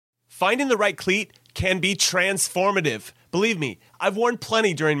Finding the right cleat can be transformative. Believe me, I've worn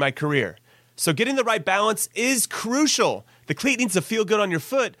plenty during my career. So getting the right balance is crucial. The cleat needs to feel good on your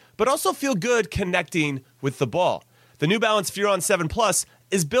foot, but also feel good connecting with the ball. The New Balance Furon 7 Plus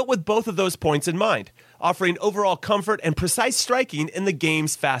is built with both of those points in mind, offering overall comfort and precise striking in the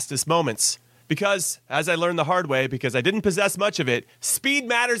game's fastest moments. Because, as I learned the hard way, because I didn't possess much of it, speed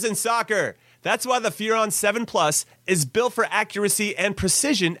matters in soccer. That's why the Furon 7 Plus is built for accuracy and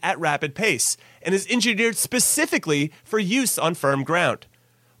precision at rapid pace, and is engineered specifically for use on firm ground.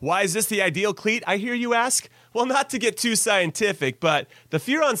 Why is this the ideal cleat, I hear you ask? Well, not to get too scientific, but the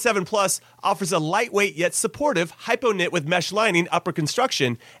Furon 7 Plus offers a lightweight yet supportive hypo-knit with mesh lining upper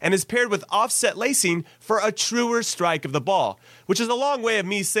construction and is paired with offset lacing for a truer strike of the ball, which is a long way of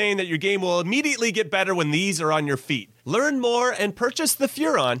me saying that your game will immediately get better when these are on your feet. Learn more and purchase the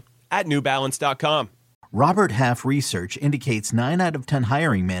Furon at newbalance.com. Robert Half research indicates 9 out of 10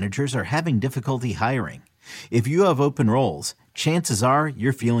 hiring managers are having difficulty hiring. If you have open roles, chances are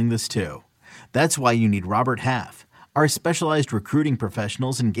you're feeling this too. That's why you need Robert Half. Our specialized recruiting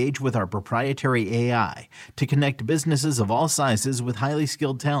professionals engage with our proprietary AI to connect businesses of all sizes with highly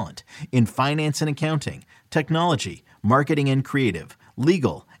skilled talent in finance and accounting, technology, marketing and creative,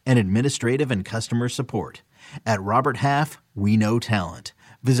 legal, and administrative and customer support. At Robert Half, we know talent.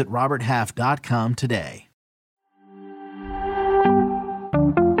 Visit roberthalf.com today.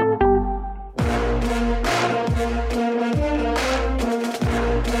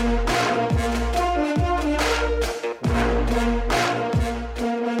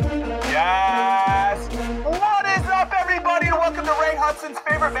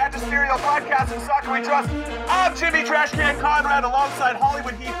 Favorite magisterial podcast in soccer we trust. I'm Jimmy Trashcan Conrad alongside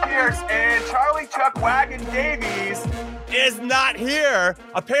Hollywood Heath Pierce, and Charlie Chuck Wagon Davies is not here.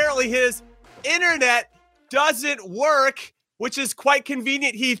 Apparently his internet doesn't work, which is quite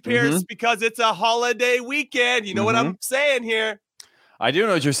convenient, Heath Pierce, because it's a holiday weekend. You know what I'm saying here? I do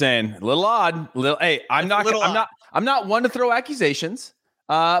know what you're saying. A little odd. Hey, I'm not one to throw accusations.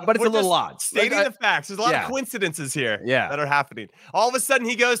 But it's a little odd. Stating the facts. There's a lot of coincidences here that are happening. All of a sudden,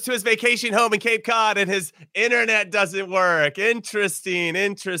 he goes to his vacation home in Cape Cod, and his internet doesn't work.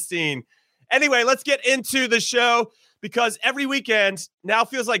 Interesting. Anyway, let's get into the show, because every weekend now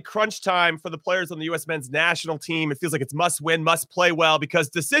feels like crunch time for the players on the U.S. men's national team. It feels like it's must win, must play well, because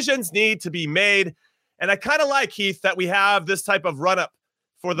decisions need to be made. And I kind of like, Heath, that we have this type of run-up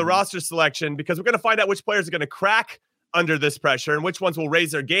for the roster selection, because we're going to find out which players are going to crack under this pressure and which ones will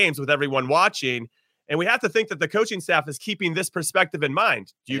raise their games with everyone watching. And we have to think that the coaching staff is keeping this perspective in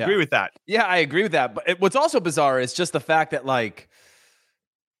mind. Do you agree with that? Yeah, I agree with that. But what's also bizarre is just the fact that, like,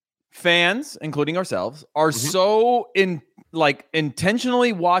 fans, including ourselves, are so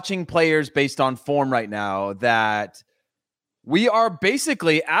intentionally watching players based on form right now that we are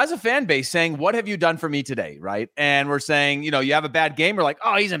basically, as a fan base, saying, what have you done for me today? Right. And we're saying, you have a bad game. We're like,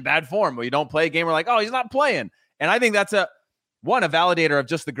 oh, he's in bad form. Well, you don't play a game. We're like, oh, he's not playing. And I think that's a validator of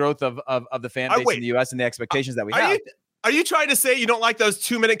just the growth of the fan base in the U.S. and the expectations that we have. Are you trying to say you don't like those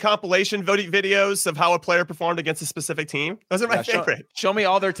 2-minute compilation videos of how a player performed against a specific team? Those are my favorite. Show me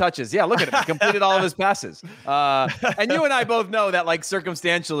all their touches. Yeah, look at him. He completed all of his passes. And you and I both know that, like,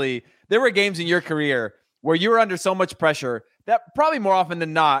 circumstantially, there were games in your career where you were under so much pressure that probably more often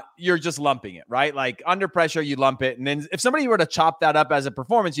than not, you're just lumping it, right? Like, under pressure, you lump it. And then if somebody were to chop that up as a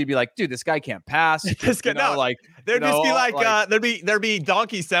performance, you'd be like, dude, this guy can't pass. There'd just be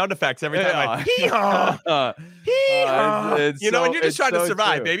donkey sound effects every time. And you're just trying to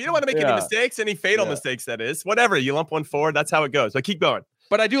survive, baby. You don't want to make any mistakes, any fatal mistakes, that is. Whatever, you lump one forward, that's how it goes. So keep going.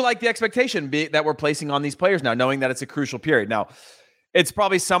 But I do like the expectation that we're placing on these players now, knowing that it's a crucial period. Now, it's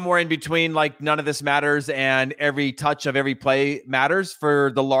probably somewhere in between, like, none of this matters and every touch of every play matters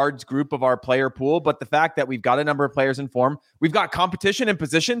for the large group of our player pool. But the fact that we've got a number of players in form, we've got competition in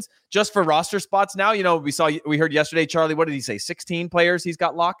positions just for roster spots now. We heard yesterday, Charlie, what did he say? 16 players he's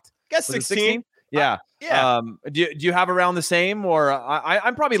got locked? I guess 16. Yeah. Do you have around the same, or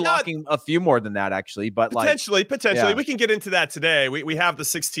I'm probably locking a few more than that, actually, but potentially we can get into that today. We have the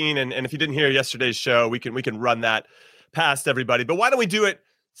 16, and if you didn't hear yesterday's show, we can run that past everybody. But why don't we do it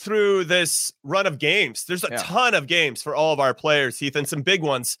through this run of games? There's a ton of games for all of our players, Heath, and some big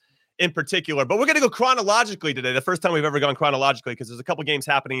ones in particular. But we're going to go chronologically today. The first time we've ever gone chronologically, because there's a couple games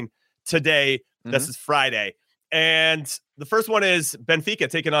happening today. This is Friday. And the first one is Benfica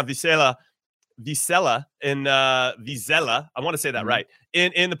taking on Vizela in Vizela. I want to say that right.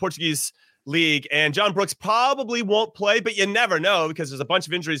 In the Portuguese league, and John Brooks probably won't play, but you never know, because there's a bunch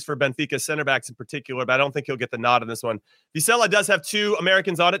of injuries for Benfica center backs in particular, but I don't think he'll get the nod in this one. Vizela does have 2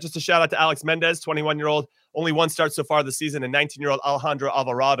 Americans on it. Just a shout out to Alex Mendez, 21-year-old, only one start so far this season, and 19-year-old Alejandro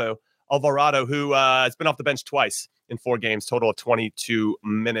Alvarado Alvarado, who has been off the bench twice in 4 games, total of 22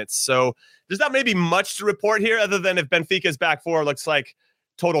 minutes. So there's not maybe much to report here other than if Benfica's back 4 looks like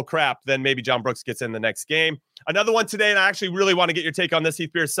total crap, then maybe John Brooks gets in the next game. Another one today, and I actually really want to get your take on this,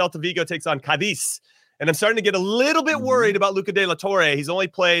 Heath Pierce. Celta Vigo takes on Cadiz. And I'm starting to get a little bit worried about Luca de la Torre. He's only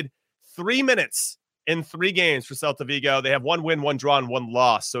played 3 minutes in 3 games for Celta Vigo. They have 1 win, 1 draw, and 1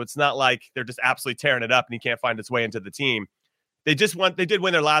 loss. So it's not like they're just absolutely tearing it up and he can't find his way into the team. They did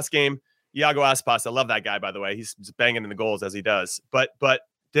win their last game. Iago Aspas, I love that guy, by the way. He's just banging in the goals as he does. But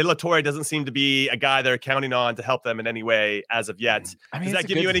De La Torre doesn't seem to be a guy they're counting on to help them in any way as of yet. I mean, does that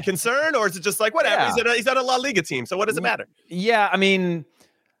give you any concern, or is it just like, whatever, he's on a La Liga team, so what does it matter? Yeah, I mean,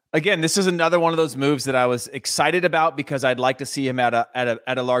 again, this is another one of those moves that I was excited about because I'd like to see him at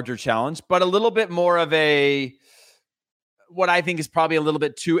a larger challenge, but a little bit more of what I think is probably a little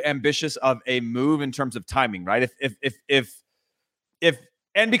bit too ambitious of a move in terms of timing, right? If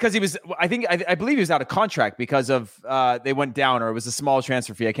and because he was, I believe he was out of contract because of they went down, or it was a small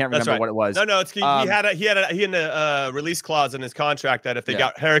transfer fee. I can't remember what it was. No, it's he had a release clause in his contract that if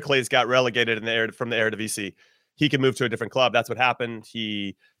Heracles got relegated from the Eredivisie, he could move to a different club. That's what happened.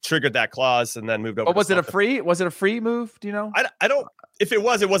 He triggered that clause and then moved over. But was it a free move? Do you know? I don't. If it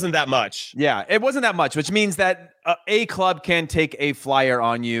wasn't that much. Yeah, it wasn't that much, which means that a club can take a flyer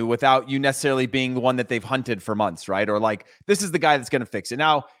on you without you necessarily being the one that they've hunted for months, right? Or like, this is the guy that's going to fix it.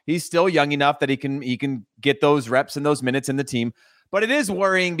 Now, he's still young enough that he can get those reps and those minutes in the team. But it is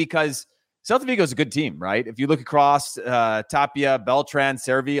worrying because Celta Vigo is a good team, right? If you look across Tapia, Beltran,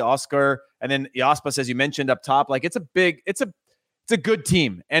 Servi, Oscar, and then Iaspas, as you mentioned up top, like it's a good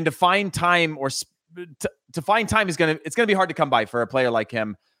team. And to find time to find time it's going to be hard to come by for a player like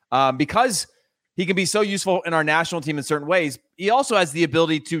him because he can be so useful in our national team in certain ways. He also has the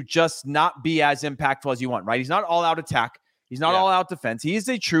ability to just not be as impactful as you want, right? He's not all out attack. He's not all out defense. He is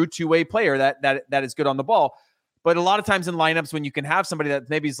a true two-way player that is good on the ball. But a lot of times in lineups, when you can have somebody that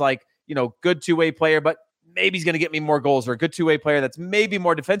maybe is like, good two-way player, but maybe he's going to get me more goals, or a good two-way player that's maybe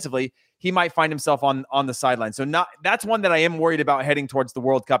more defensively, he might find himself on the sideline. So that's one that I am worried about heading towards the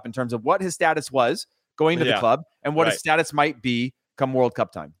World Cup in terms of what his status was going to the club and what his status might be come World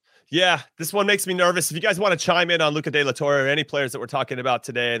Cup time. Yeah, this one makes me nervous. If you guys want to chime in on Luca de la Torre or any players that we're talking about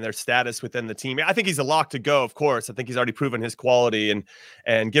today and their status within the team, I think he's a lock to go, of course. I think he's already proven his quality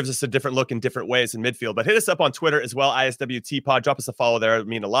and gives us a different look in different ways in midfield. But hit us up on Twitter as well, ISWTpod. Drop us a follow there. It would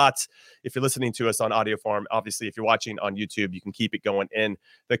mean a lot. If you're listening to us on audio form, obviously, if you're watching on YouTube, you can keep it going in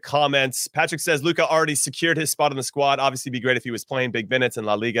the comments. Patrick says Luca already secured his spot in the squad. Obviously, it'd be great if he was playing big minutes in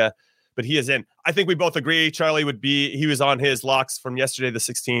La Liga, but he is in. I think we both agree. Charlie he was on his locks from yesterday, the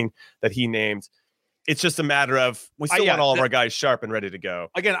 16 that he named. It's just a matter of we still want all of our guys sharp and ready to go.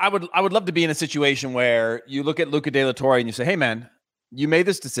 Again, I would love to be in a situation where you look at Luca de la Torre and you say, hey man, you made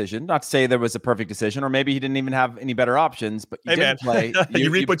this decision. Not to say there was a perfect decision, or maybe he didn't even have any better options, but you didn't play. You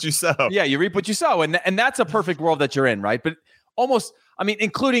reap what you sow. Yeah, you reap what you sow. And that's a perfect world that you're in, right? But almost, I mean,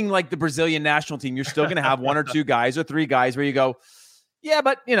 including like the Brazilian national team, you're still going to have 1 or 2 guys or 3 guys where you go, yeah,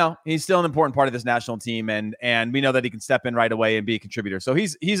 but he's still an important part of this national team, and we know that he can step in right away and be a contributor. So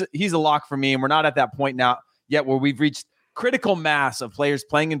he's a lock for me, and we're not at that point now yet where we've reached critical mass of players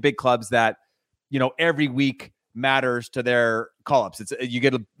playing in big clubs that every week matters to their call-ups. You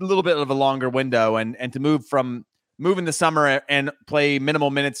get a little bit of a longer window, and to move in the summer and play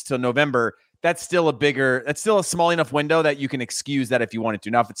minimal minutes till November. That's still a small enough window that you can excuse that if you wanted to.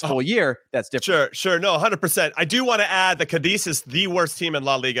 Now, if it's a whole year, that's different. Sure. No, 100%. I do want to add that Cadiz is the worst team in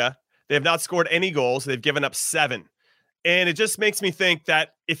La Liga. They have not scored any goals. They've given up 7. And it just makes me think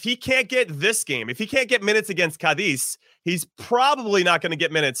that if he can't get this game, if he can't get minutes against Cadiz, he's probably not going to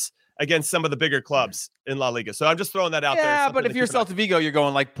get minutes against some of the bigger clus in La Liga. So I'm just throwing that out there. Yeah, but if you're Celta Vigo, you're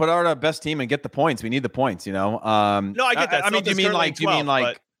going like, put out our best team and get the points. We need the points, No, I get that. I mean, do you mean like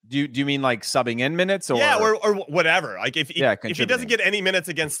do you mean like subbing in minutes or or whatever? Like if he doesn't get any minutes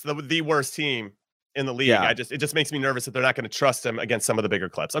against the worst team in the league, it just makes me nervous that they're not going to trust him against some of the bigger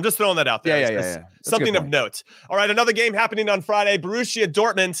clubs. I'm just throwing that out there. Yeah. Something of note. All right, another game happening on Friday. Borussia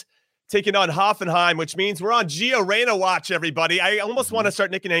Dortmund taking on Hoffenheim, which means we're on Gio Reyna watch, everybody. I almost want to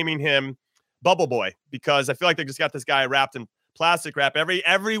start nicknaming him Bubble Boy because I feel like they just got this guy wrapped in plastic wrap.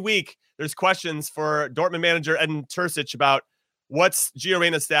 Every week there's questions for Dortmund manager Edin Terzic about what's Gio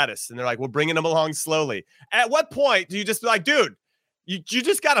Reyna's status? And they're like, we're bringing him along slowly. At what point do you just be like, dude, you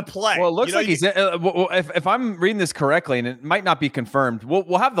just got to play? Well, it looks like he's if I'm reading this correctly, and it might not be confirmed,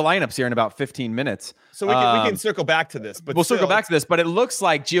 we'll have the lineups here in about 15 minutes. So we can circle back to this. But circle back to this. But it looks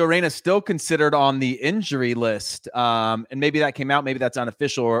like Gio Reyna is still considered on the injury list. And maybe that came out. Maybe that's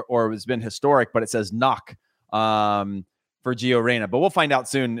unofficial or has been historic, but it says knock. for Gio Reyna, but we'll find out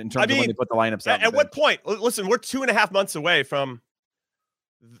soon in terms of when they put the lineups out. At what point? Listen, we're 2.5 months away from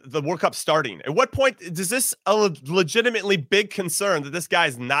the World Cup starting. At what point does this a legitimately big concern that this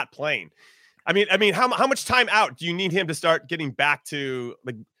guy's not playing? I mean, how much time out do you need him to start getting back to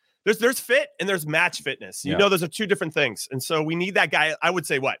like? There's fit and there's match fitness. You know, those are two different things, and so we need that guy. I would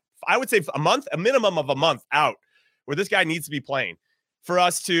say a minimum of a month out, where this guy needs to be playing for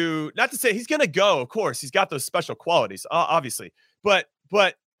us to, not to say he's going to go. Of course, he's got those special qualities, obviously, but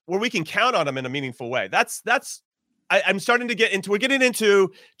where we can count on him in a meaningful way. I'm starting to get into, we're getting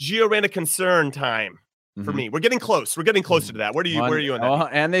into Gio Reyna concern time for me. We're getting close. We're getting closer to that. Where are you on that?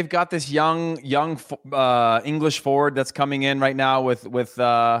 And they've got this young English forward that's coming in right now with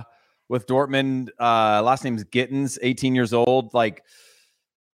Dortmund. Last name's Gittins, 18 years old. Like,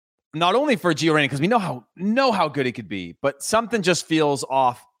 not only for Gio Reyna, because we know how good he could be, but something just feels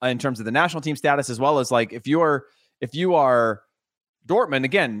off in terms of the national team status, as well as like if you are Dortmund,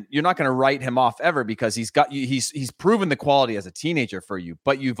 again, you're not going to write him off ever because he's proven the quality as a teenager for you,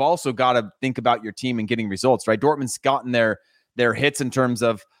 but you've also got to think about your team and getting results, right? Dortmund's gotten their hits in terms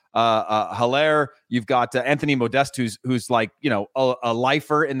of Haller. You've got Anthony Modeste, who's like, a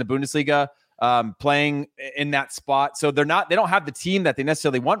lifer in the Bundesliga, playing in that spot. So they don't have the team that they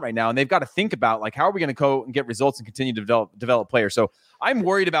necessarily want right now. And they've got to think about like, how are we going to go and get results and continue to develop players? So I'm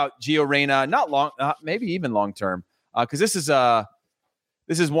worried about Gio Reyna, maybe even long-term, because this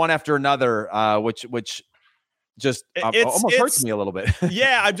is one after another, which just almost hurts me a little bit.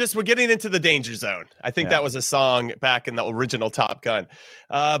 Yeah, we're getting into the danger zone. I think that was a song back in the original Top Gun.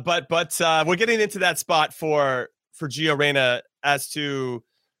 But we're getting into that spot for Gio Reyna as to,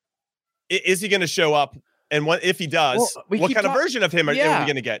 is he going to show up? And if he does, what kind of version of him are we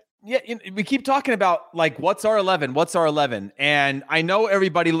going to get? Yeah, we keep talking about like, what's our 11? What's our 11? And I know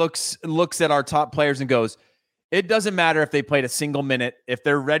everybody looks at our top players and goes, it doesn't matter if they played a single minute. If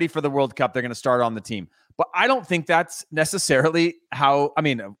they're ready for the World Cup, they're going to start on the team. But I don't think that's necessarily how, I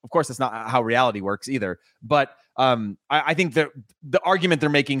mean, of course, that's not how reality works either. But I think the argument they're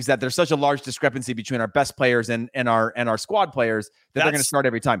making is that there's such a large discrepancy between our best players and our squad players that they're going to start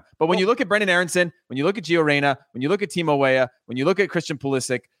every time. But when you look at Brendan Aronson, when you look at Gio Reyna, when you look at Timo Weah, when you look at Christian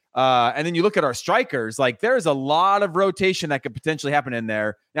Pulisic, and then you look at our strikers, like there's a lot of rotation that could potentially happen in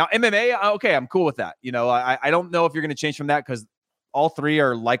there. Now, MMA, okay, I'm cool with that. I don't know if you're going to change from that because all three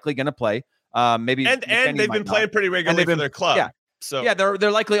are likely going to play. Maybe and they've been playing pretty regularly for their club. Yeah, so yeah,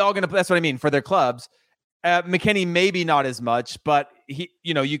 they're likely all going to. That's what I mean for their clubs. McKennie maybe not as much, but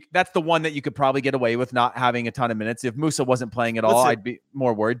that's the one that you could probably get away with not having a ton of minutes. If Musa wasn't playing at all, I'd be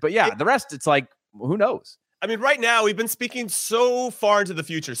more worried. But yeah, the rest, it's like, who knows? I mean, right now we've been speaking so far into the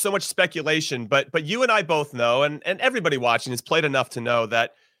future, so much speculation, but you and I both know, and everybody watching has played enough to know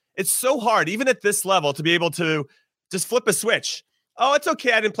that it's so hard, even at this level, to be able to just flip a switch. Oh, it's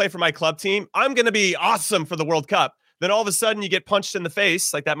okay, I didn't play for my club team. I'm going to be awesome for the World Cup. Then all of a sudden you get punched in the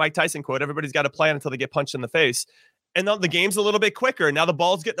face, like that Mike Tyson quote, everybody's got to play until they get punched in the face. And now the game's a little bit quicker. And now the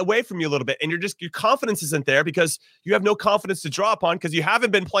ball's getting away from you a little bit. And your confidence isn't there because you have no confidence to draw upon because you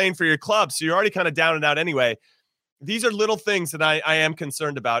haven't been playing for your club. So you're already kind of down and out anyway. These are little things that I am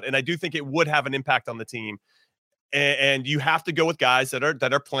concerned about. And I do think it would have an impact on the team. And you have to go with guys that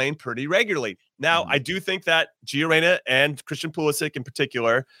are playing pretty regularly. Now, I do think that Gio Reyna and Christian Pulisic in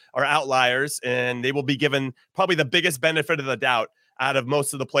particular are outliers, and they will be given probably the biggest benefit of the doubt out of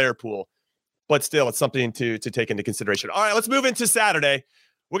most of the player pool. But still, it's something to take into consideration. All right, let's move into Saturday.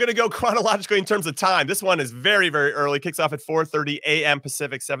 We're going to go chronologically in terms of time. This one is very, very early. Kicks off at 4:30 a.m.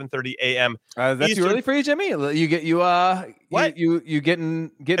 Pacific, 7:30 a.m. That's too early for you, Jimmy? What? You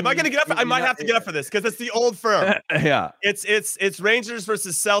getting Am I going to get up? I might have to get up for this because it's the old firm. Yeah. It's Rangers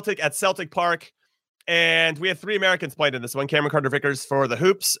versus Celtic at Celtic Park. And we have three Americans playing in this one. Cameron Carter-Vickers for the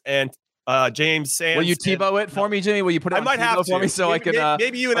Hoops and James Sands. Will you TiVo it for me, Jimmy? Will you put it on might have to. for me so maybe, I can...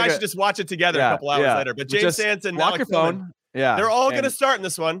 maybe you and I should just watch it together a couple hours later. But James Sands and lock your phone. Tillman, yeah. They're all going to start in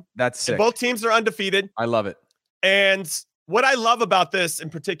this one. That's sick. And both teams are undefeated. I love it. And what I love about this in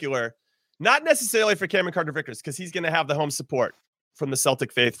particular, not necessarily for Cameron Carter-Vickers, because he's going to have the home support from the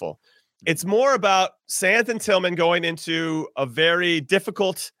Celtic faithful. It's more about Sands and Tillman going into a very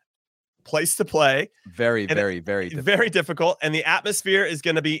difficult place to play. Very difficult. Very difficult. And the atmosphere is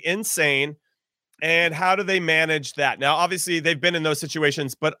going to be insane. And how do they manage that? Now, obviously, they've been in those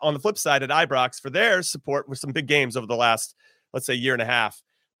situations, but on the flip side at Ibrox for their support with some big games over the last, let's say, year and a half.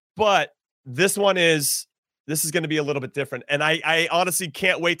 But this is going to be a little bit different. And I honestly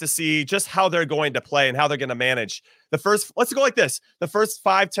can't wait to see just how they're going to play and how they're going to manage let's go like this, the first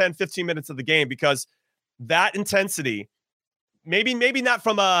 5, 10, 15 minutes of the game, because that intensity maybe not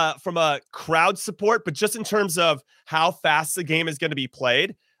from a crowd support, but just in terms of how fast the game is going to be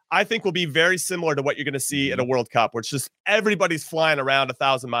played, I think will be very similar to what you're going to see at a World Cup, where it's just everybody's flying around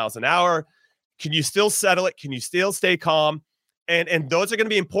 1,000 miles an hour. Can you still settle it? Can you still stay calm? And those are going to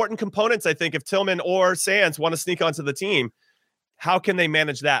be important components, I think, if Tillman or Sands want to sneak onto the team. How can they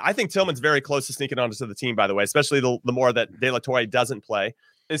manage that? I think Tillman's very close to sneaking onto the team, by the way, especially the more that De La Torre doesn't play.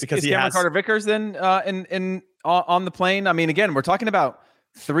 Is Cameron Carter-Vickers then on the plane? I mean, again, we're talking about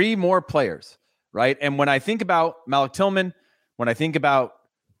 3 more players, right? And when I think about Malik Tillman, when I think about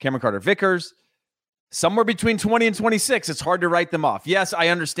Cameron Carter-Vickers, somewhere between 20 and 26, it's hard to write them off. Yes, I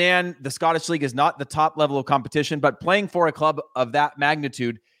understand the Scottish League is not the top level of competition, but playing for a club of that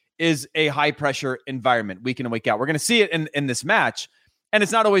magnitude is a high-pressure environment week in and week out. We're going to see it in this match, and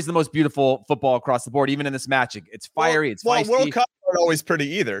it's not always the most beautiful football across the board. Even in this match, it's fiery, it's feisty. World Cup aren't always pretty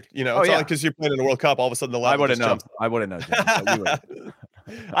either. You know, it's not because you're playing in a World Cup, all of a sudden the level just jumps. I wouldn't know.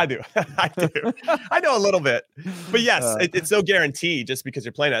 I do. I know a little bit. But yes, it's no guarantee just because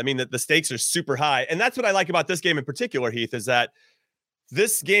you're playing it. I mean, the stakes are super high. And that's what I like about this game in particular, Heath, is that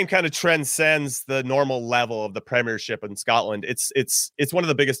this game kind of transcends the normal level of the Premiership in Scotland. It's one of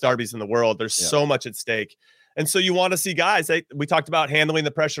the biggest derbies in the world. There's so much at stake. And so you want to see guys, we talked about handling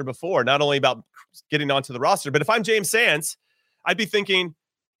the pressure before, not only about getting onto the roster, but if I'm James Sands, I'd be thinking,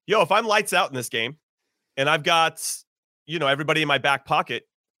 if I'm lights out in this game and I've got, everybody in my back pocket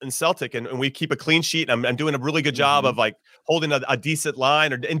in Celtic and we keep a clean sheet and I'm doing a really good job of like holding a decent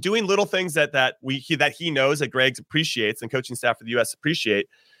line and doing little things that he knows that Greg appreciates and coaching staff for the US appreciate.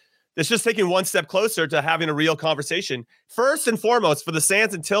 It's just taking one step closer to having a real conversation. First and foremost, for the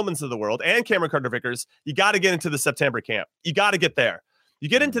Sands and Tillmans of the world and Cameron Carter-Vickers, you got to get into the September camp. You got to get there. You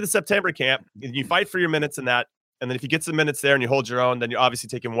get into the September camp and you fight for your minutes in that. And then if you get some minutes there and you hold your own, then you're obviously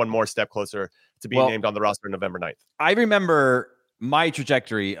taking one more step closer to being named on the roster on November 9th. I remember my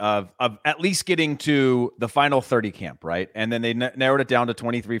trajectory of at least getting to the final 30 camp, right? And then they narrowed it down to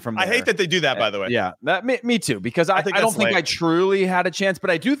 23 from there. I hate that they do that, by the way. Yeah, me too, because I don't think I truly had a chance,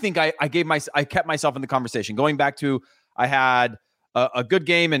 but I do think I kept myself in the conversation. Going back to, I had a good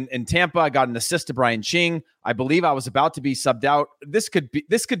game in Tampa. I got an assist to Brian Ching. I believe I was about to be subbed out. This could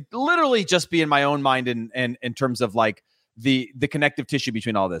literally just be in my own mind in terms of like the connective tissue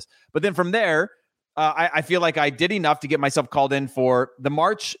between all this. But then from there, I feel like I did enough to get myself called in for the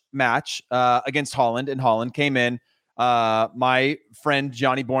March match against Holland, and Holland came in. My friend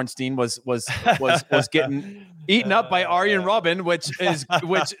Johnny Bornstein was getting eaten up by Arjen Robben, which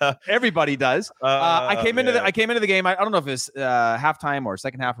everybody does. I came into the game. I don't know if it's halftime or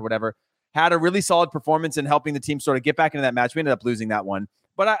second half or whatever. Had a really solid performance in helping the team sort of get back into that match. We ended up losing that one,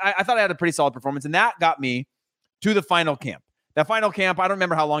 but I thought I had a pretty solid performance, and that got me to the final camp. That final camp, I don't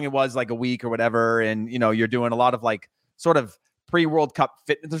remember how long it was, like a week or whatever. And, you're doing a lot of like sort of pre-World Cup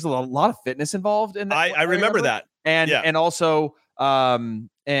fitness. There's a lot of fitness involved in that. I remember that. And also, a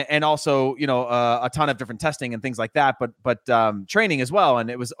ton of different testing and things like that, but training as well.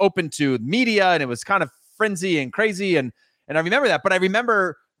 And it was open to media and it was kind of frenzy and crazy. And I remember that, but I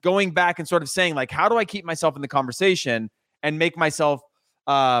remember going back and sort of saying like, how do I keep myself in the conversation and make myself,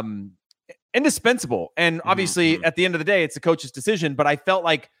 indispensable? And obviously at the end of the day, it's the coach's decision, but I felt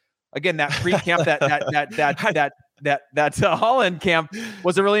like, again, that pre-camp, that Holland camp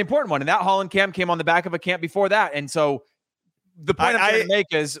was a really important one. And that Holland camp came on the back of a camp before that. And so the point I'm trying to make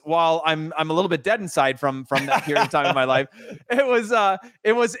is, while I'm a little bit dead inside from that period of time in my life, it was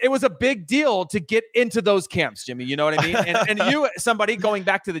a big deal to get into those camps, Jimmy. You know what I mean? And you, somebody going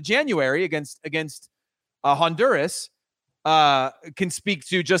back to the January against Honduras, can speak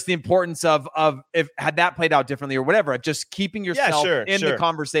to just the importance of if had that played out differently or whatever, of just keeping yourself in the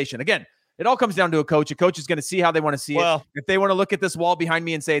conversation. Again, it all comes down to a coach. A coach is going to see how they want to see it. If they want to look at this wall behind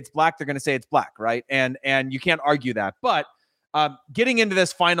me and say it's black, they're going to say it's black, right? And you can't argue that. But getting into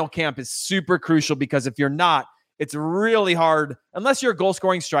this final camp is super crucial, because if you're not, it's really hard, unless you're a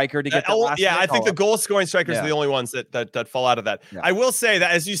goal-scoring striker, to get that last I think the goal-scoring strikers are the only ones that fall out of that. Yeah. I will say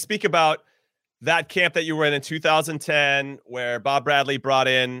that as you speak about that camp that you were in 2010, where Bob Bradley brought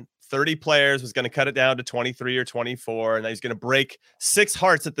in 30 players, was going to cut it down to 23 or 24, and he's going to break 6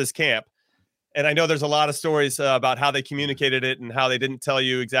 hearts at this camp. And I know there's a lot of stories about how they communicated it and how they didn't tell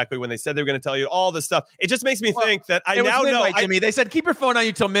you exactly when they said they were going to tell you, all this stuff. It just makes me think that I now know. Jimmy, they said, keep your phone on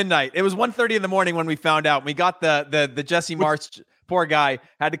you till midnight. It was 1:30 in the morning when we found out. We got the Jesse March, poor guy,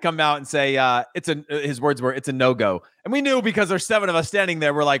 had to come out and say, his words were, it's a no-go. And we knew, because there's 7 of us standing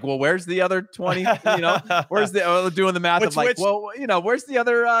there. We're like, well, where's the other 20? Where's doing the math where's the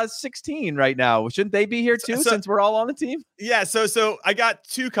other 16 right now? Shouldn't they be here too, since we're all on the team? Yeah. So I got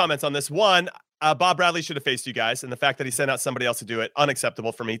 2 comments on this. One, Bob Bradley should have faced you guys, and the fact that he sent out somebody else to do it,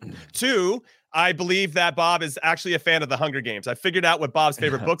 unacceptable for me. 2, I believe that Bob is actually a fan of the Hunger Games. I figured out what Bob's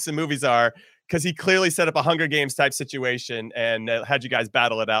favorite books and movies are because he clearly set up a Hunger Games type situation and had you guys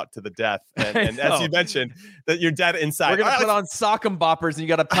battle it out to the death. And as you mentioned, that you're dead inside. We're going to put on sock 'em boppers and you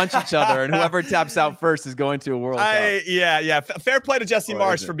got to punch each other, and whoever taps out first is going to a World Cup. Yeah. Fair play to Jesse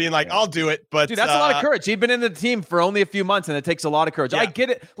Marsh for being like, I'll do it. But dude, that's a lot of courage. He'd been in the team for only a few months, and it takes a lot of courage. Yeah. I get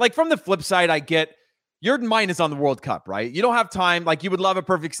it. Like, from the flip side, I get your mind is on the World Cup, right? You don't have time. Like, you would love a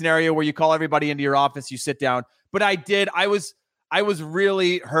perfect scenario where you call everybody into your office, you sit down. But I was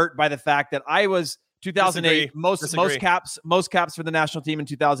really hurt by the fact that I was 2008 most caps for the national team in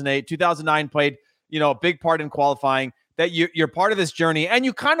 2008. 2009 played, a big part in qualifying. That you're part of this journey, and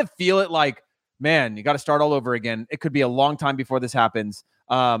you kind of feel it like, man, you got to start all over again. It could be a long time before this happens.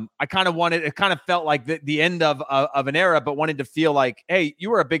 It kind of felt like the end of an era, but wanted to feel like, hey, you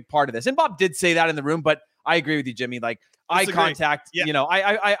were a big part of this. And Bob did say that in the room, but I agree with you, Jimmy. Like, eye contact,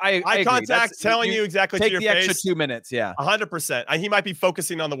 eye contact, telling you exactly to your face. Take the extra 2 minutes, yeah. 100%. He might be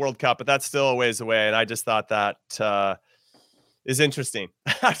focusing on the World Cup, but that's still a ways away, and I just thought that is interesting.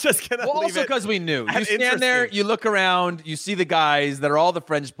 I'm just going to leave also because we knew. You stand there, you look around, you see the guys that are all the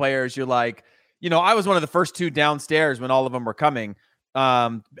French players, you're like, I was one of the first 2 downstairs when all of them were coming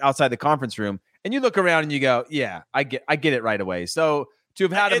outside the conference room, and you look around and you go, yeah, I get it right away. So to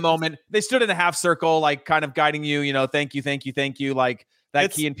have had a moment, they stood in a half circle, like kind of guiding you, thank you, like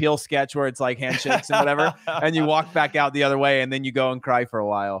that Key and Peele sketch where it's like handshakes and whatever, and you walk back out the other way, and then you go and cry for a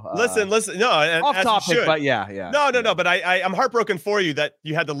while. Listen, no, off topic, but yeah. No, but I'm heartbroken for you that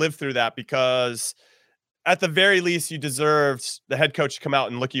you had to live through that, because at the very least, you deserved the head coach to come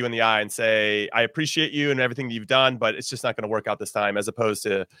out and look you in the eye and say, I appreciate you and everything that you've done, but it's just not going to work out this time, as opposed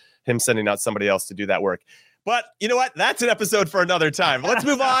to him sending out somebody else to do that work. But you know what? That's an episode for another time. Let's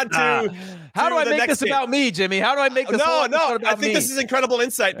move on to how do I make this about me, Jimmy? How do I make this about I think this is incredible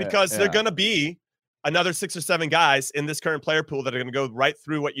insight, because there are going to be another 6 or 7 guys in this current player pool that are going to go right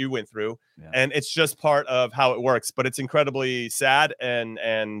through what you went through. Yeah. And it's just part of how it works, but it's incredibly sad. And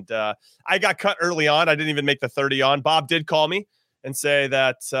I got cut early on. I didn't even make the 30 on. Bob did call me and say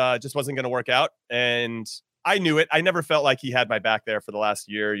that just wasn't going to work out. And I knew it. I never felt like he had my back there for the last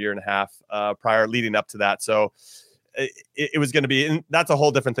year and a half prior leading up to that. So it was going to be, and that's a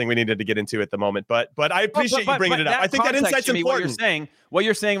whole different thing we needed to get into at the moment. But I appreciate you bringing it up. I think that insight's important. What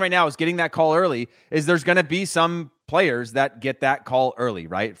you're saying right now is getting that call early is there's going to be some players that get that call early,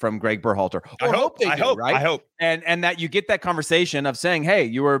 right? From Greg Berhalter. I hope. And that you get that conversation of saying, hey,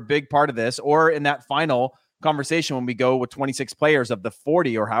 you were a big part of this, or in that final conversation when we go with 26 players of the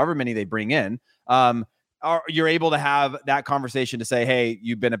 40 or however many they bring in, you're able to have that conversation to say, hey,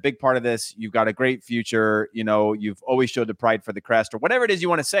 you've been a big part of this. You've got a great future. You've always showed the pride for the crest, or whatever it is you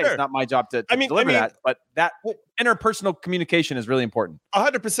want to say. Sure. It's not my job to deliver that, but that interpersonal communication is really important.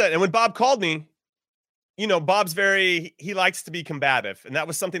 100%. And when Bob called me, Bob's he likes to be combative. And that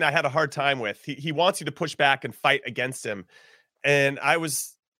was something I had a hard time with. He wants you to push back and fight against him. And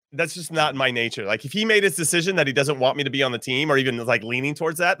that's just not my nature. Like, if he made his decision that he doesn't want me to be on the team, or even like leaning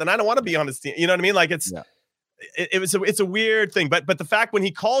towards that, then I don't want to be on his team. You know what I mean? Like, it's a weird thing. But the fact when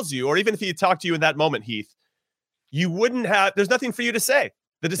he calls you, or even if he talked to you in that moment, Heath, you wouldn't have. There's nothing for you to say.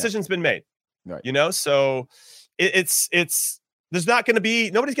 The decision's been made. Right. So it's. There's not going to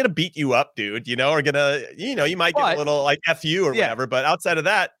be. Nobody's going to beat you up, dude. Or gonna. You might get a little like F you or whatever. But outside of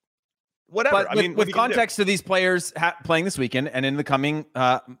that, whatever. But with context to these players playing this weekend and in the coming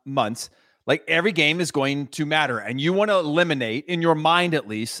months, like, every game is going to matter, and you want to eliminate, in your mind at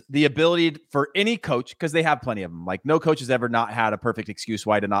least, the ability for any coach, because they have plenty of them. Like, no coach has ever not had a perfect excuse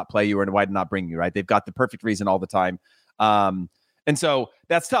why to not play you or why to not bring you, right? They've got the perfect reason all the time. And so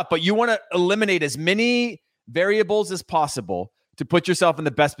that's tough, but you want to eliminate as many variables as possible to put yourself in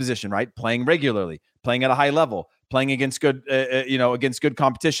the best position, right? Playing regularly, playing at a high level, playing against good, against good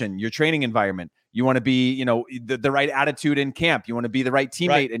competition, your training environment. You want to be, the right attitude in camp. You want to be the right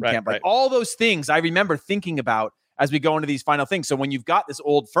teammate in camp. Like, all those things I remember thinking about as we go into these final things. So when you've got this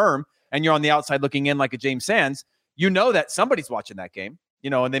old firm and you're on the outside looking in like a James Sands, that somebody's watching that game,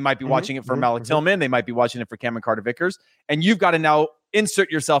 and they might be watching it for Malik Tillman. They might be watching it for Cameron Carter-Vickers. And you've got to now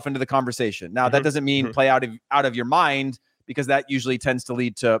insert yourself into the conversation. Now, that doesn't mean play out of your mind, because that usually tends to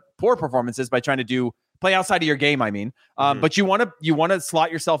lead to poor performances by trying to play outside of your game. But you want to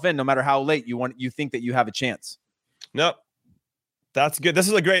slot yourself in no matter how late you think that you have a chance. No, that's good. This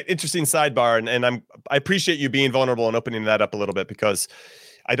is a great, interesting sidebar. And I appreciate you being vulnerable and opening that up a little bit, because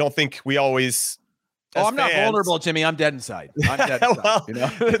I don't think we always, I'm not vulnerable, Jimmy. I'm dead inside. I'm dead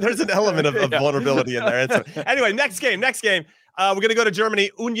inside. There's an element of vulnerability in there. Anyway, next game. We're going to go to Germany.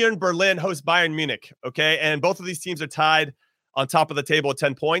 Union Berlin hosts Bayern Munich. Okay. And both of these teams are tied on top of the table with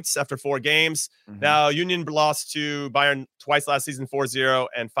 10 points after 4 games. Now, Union lost to Bayern twice last season, 4-0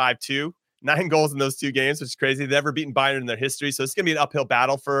 and 5-2. 9 goals in those 2 games, which is crazy. They've never beaten Bayern in their history. So it's going to be an uphill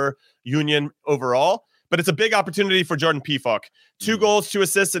battle for Union overall. But it's a big opportunity for Jordan Pefok. 2 goals, 2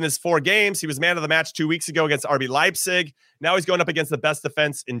 assists in his 4 games. He was man of the match 2 weeks ago against RB Leipzig. Now he's going up against the best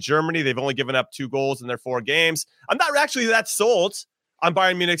defense in Germany. They've only given up 2 goals in their 4 games. I'm not actually that sold on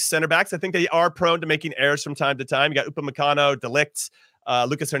Bayern Munich's center backs. I think they are prone to making errors from time to time. You got Upamecano, De Ligt,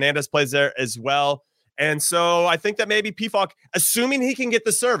 Lucas Hernandez plays there as well. And so I think that maybe Pefok, assuming he can get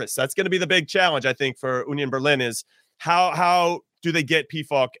the service, that's going to be the big challenge, I think, for Union Berlin is how do they get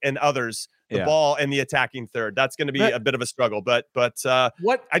Pefok and others the ball and the attacking third? That's going to be a bit of a struggle. But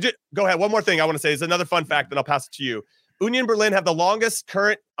what I just go ahead. One more thing I want to say is another fun fact, then I'll pass it to you. Union Berlin have the longest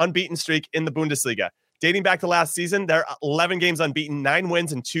current unbeaten streak in the Bundesliga. Dating back to last season, they're 11 games unbeaten, 9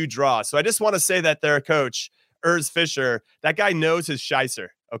 wins and 2 draws. So I just want to say that their coach, Urs Fischer, that guy knows his Scheisser.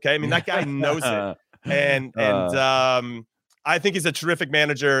 Okay. I mean, that guy knows it. And I think he's a terrific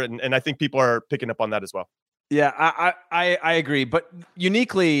manager. And I think people are picking up on that as well. Yeah, I agree. But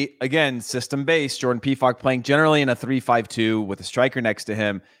uniquely, again, system-based, Jordan Pefok playing generally in a 3-5-2 with a striker next to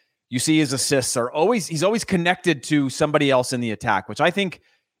him. You see his assists are he's always connected to somebody else in the attack, which I think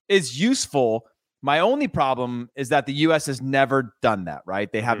is useful. My only problem is that the U.S. has never done that, right?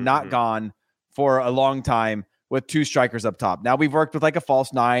 They have not gone for a long time with 2 strikers up top. Now we've worked with like a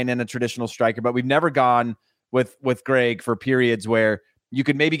false 9 and a traditional striker, but we've never gone with Greg for periods where you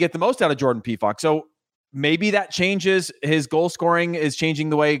could maybe get the most out of Jordan Pefok. So maybe that changes. His goal scoring is changing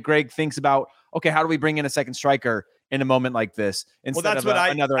the way Greg thinks about, okay, how do we bring in a second striker in a moment like this instead of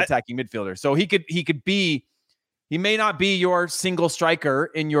another attacking midfielder? So he may not be your single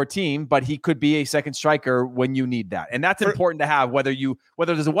striker in your team, but he could be a second striker when you need that. And that's important to have, whether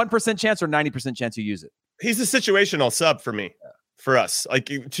there's a 1% chance or 90% chance you use it. He's a situational sub for me, for us.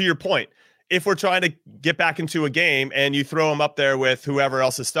 Like, to your point, if we're trying to get back into a game and you throw him up there with whoever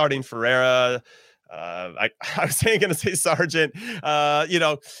else is starting, Ferreira, I was going to say Sargent, or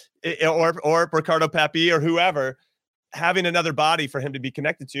Ricardo Pepi or whoever, having another body for him to be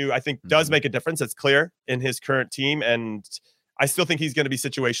connected to, I think does make a difference. It's clear in his current team. And I still think he's going to be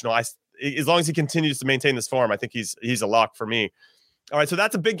situational. As long as he continues to maintain this form, I think he's a lock for me. All right. So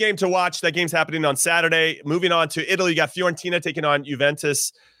that's a big game to watch. That game's happening on Saturday. Moving on to Italy, you got Fiorentina taking on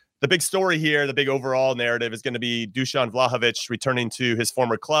Juventus. The big story here, the big overall narrative is going to be Dusan Vlahovic returning to his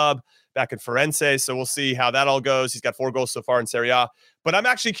former club back in Firenze. So we'll see how that all goes. He's got 4 goals so far in Serie A. But I'm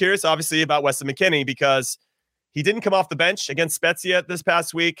actually curious, obviously, about Weston McKennie because he didn't come off the bench against Spezia this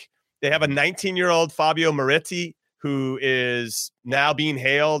past week. They have a 19-year-old Fabio Moretti who is now being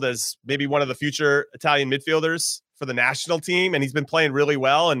hailed as maybe one of the future Italian midfielders for the national team. And he's been playing really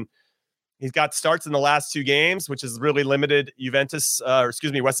well. And he's got starts in the last 2 games, which has really limited Weston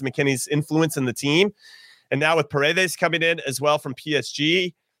McKennie's influence in the team. And now with Paredes coming in as well from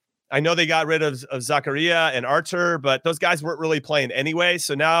PSG, I know they got rid of Zakaria and Artur, but those guys weren't really playing anyway.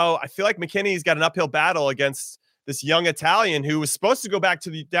 So now I feel like McKennie's got an uphill battle against this young Italian who was supposed to go back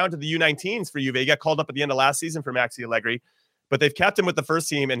down to the U19s for Juve. He got called up at the end of last season for Maxi Allegri, but they've kept him with the first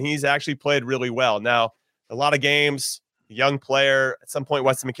team, and he's actually played really well. Now, a lot of games, young player. At some point,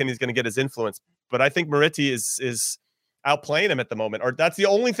 Weston McKennie's going to get his influence, but I think Moretti is outplaying him at the moment, or that's the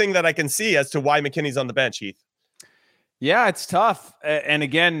only thing that I can see as to why McKennie's on the bench, Heath. Yeah, it's tough. And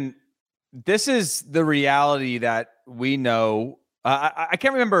again, this is the reality that we know. I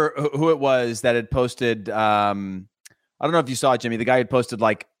can't remember who it was that had posted. I don't know if you saw it, Jimmy. The guy had posted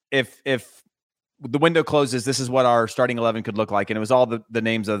like, if the window closes, this is what our starting 11 could look like. And it was all the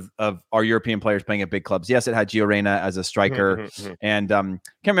names of our European players playing at big clubs. Yes, it had Gio Reyna as a striker. And can't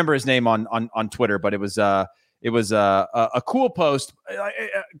remember his name on Twitter, but it was a cool post.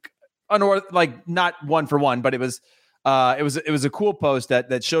 Like not one for one, but it was a cool post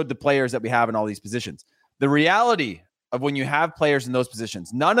that showed the players that we have in all these positions. The reality of when you have players in those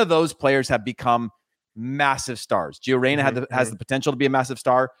positions, none of those players have become massive stars. Gio Reyna has the potential to be a massive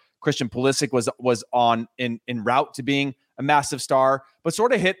star. Christian Pulisic was in route to being a massive star, but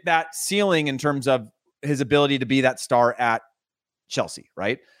sort of hit that ceiling in terms of his ability to be that star at Chelsea,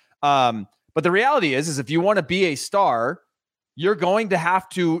 right? But the reality is if you want to be a star, you're going to have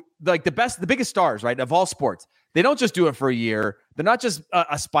to, like the biggest stars, right, of all sports, they don't just do it for a year. They're not just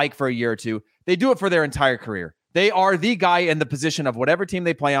a spike for a year or two. They do it for their entire career. They are the guy in the position of whatever team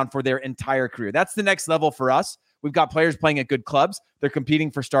they play on for their entire career. That's the next level for us. We've got players playing at good clubs. They're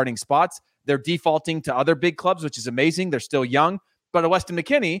competing for starting spots. They're defaulting to other big clubs, which is amazing. They're still young. But a Weston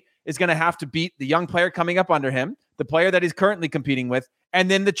McKennie is going to have to beat the young player coming up under him, the player that he's currently competing with,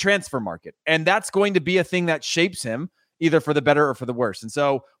 and then the transfer market. And that's going to be a thing that shapes him either for the better or for the worse. And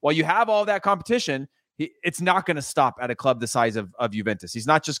so while you have all that competition, it's not going to stop at a club the size of Juventus. He's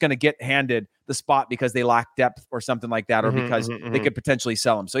not just going to get handed the spot because they lack depth or something like that, or because they could potentially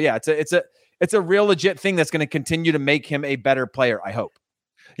sell him. So yeah, it's a real legit thing that's going to continue to make him a better player, I hope.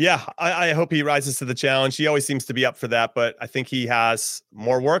 Yeah, I hope he rises to the challenge. He always seems to be up for that, but I think he has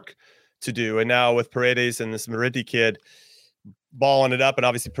more work to do. And now with Paredes and this Meriti kid balling it up, and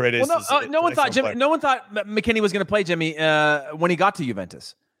obviously Paredes. Well, no one thought McKennie was going to play, Jimmy, when he got to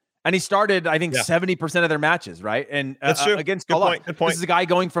Juventus. And he started, I think, 70% of their matches, right? And that's true. Against Good point. This is a guy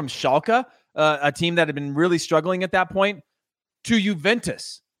going from Schalke, a team that had been really struggling at that point, to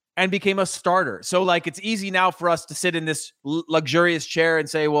Juventus and became a starter. So, like, it's easy now for us to sit in this luxurious chair and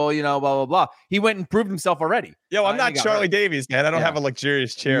say, well, blah, blah, blah. He went and proved himself already. Yo, I'm not Charlie Davies, man. I don't have a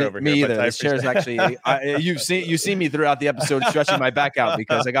luxurious chair over here. Me either. This chair is actually, you see me throughout the episode stretching my back out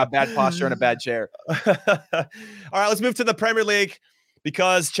because I got bad posture and a bad chair. All right, let's move to the Premier League,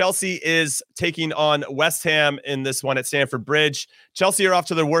 because Chelsea is taking on West Ham in this one at Stamford Bridge. Chelsea are off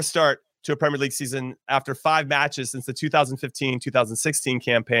to their worst start to a Premier League season after 5 matches since the 2015-2016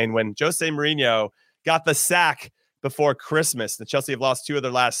 campaign, when Jose Mourinho got the sack before Christmas. The Chelsea have lost 2 of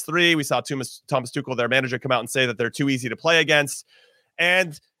their last 3. We saw Thomas Tuchel, their manager, come out and say that they're too easy to play against.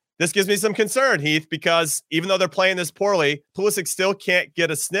 And this gives me some concern, Heath, because even though they're playing this poorly, Pulisic still can't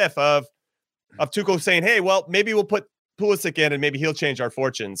get a sniff of Tuchel saying, hey, well, maybe we'll put Pulisic in and maybe he'll change our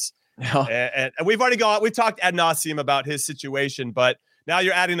fortunes. And we've talked ad nauseum about his situation, but now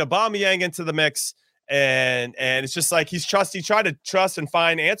you're adding Aubameyang into the mix, and it's just like he tried to trust and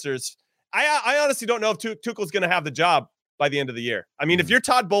find answers. I honestly don't know if Tuchel's going to have the job by the end of the year. I mean, if you're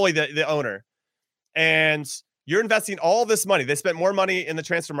Todd Boehly, the owner, and you're investing all this money, they spent more money in the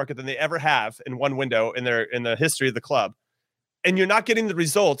transfer market than they ever have in one window in the history of the club, and you're not getting the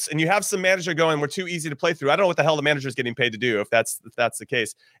results, and you have some manager going, we're too easy to play through. I don't know what the hell the manager is getting paid to do if that's the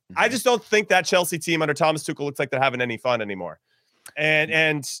case. I just don't think that Chelsea team under Thomas Tuchel looks like they're having any fun anymore.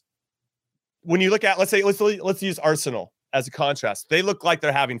 And when you look at, let's use Arsenal as a contrast. They look like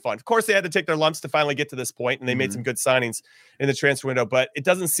they're having fun. Of course, they had to take their lumps to finally get to this point, and they made some good signings in the transfer window, but it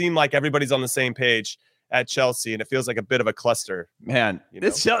doesn't seem like everybody's on the same page at Chelsea, and it feels like a bit of a cluster. Man,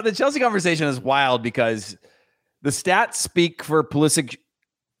 the Chelsea conversation is wild because the stats speak for Pulisic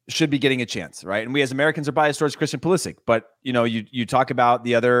should be getting a chance, right? And we as Americans are biased towards Christian Pulisic, but you talk about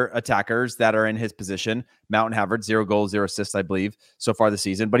the other attackers that are in his position. Mount and Havertz, 0 goals, 0 assists, I believe, so far this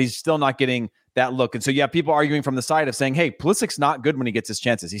season, but he's still not getting that look. And so you have people arguing from the side of saying, hey, Pulisic's not good when he gets his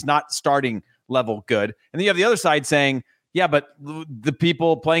chances. He's not starting level good. And then you have the other side saying, yeah, but the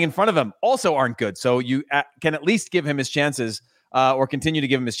people playing in front of him also aren't good. So you can at least give him his chances or continue to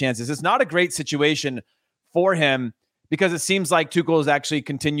give him his chances. It's not a great situation for him, because it seems like Tuchel has actually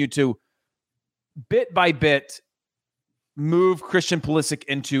continued to bit by bit move Christian Pulisic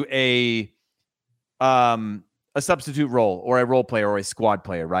into a substitute role or a role player or a squad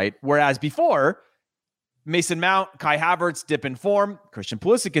player, right? Whereas before, Mason Mount, Kai Havertz dip in form, Christian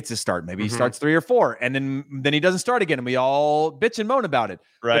Pulisic gets his start. Maybe he starts 3 or 4, and then he doesn't start again, and we all bitch and moan about it.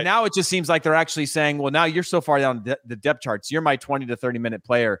 Right. But now it just seems like they're actually saying, well, now you're so far down the depth charts, you're my 20 to 30 minute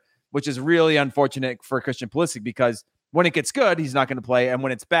player, which is really unfortunate for Christian Pulisic, because when it gets good, he's not going to play. And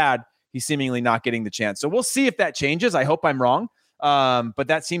when it's bad, he's seemingly not getting the chance. So we'll see if that changes. I hope I'm wrong. But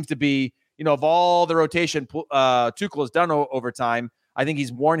that seems to be, of all the rotation Tuchel has done over time, I think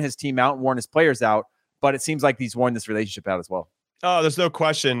he's worn his team out and worn his players out. But it seems like he's worn this relationship out as well. Oh, there's no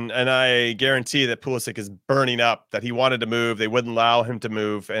question. And I guarantee that Pulisic is burning up, that he wanted to move. They wouldn't allow him to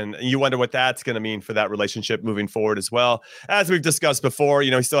move. And you wonder what that's going to mean for that relationship moving forward as well. As we've discussed before,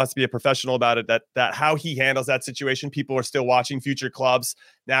 he still has to be a professional about it, that how he handles that situation. People are still watching, future clubs,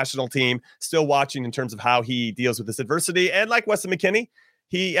 national team, still watching in terms of how he deals with this adversity. And like Weston McKennie,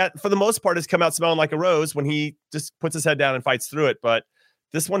 he, for the most part, has come out smelling like a rose when he just puts his head down and fights through it. But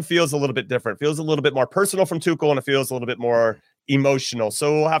this one feels a little bit different, feels a little bit more personal from Tuchel, and it feels a little bit more emotional.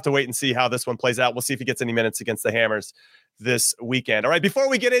 So we'll have to wait and see how this one plays out. We'll see if he gets any minutes against the Hammers this weekend. All right, before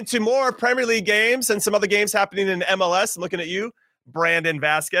we get into more Premier League games and some other games happening in MLS, I'm looking at you, Brandon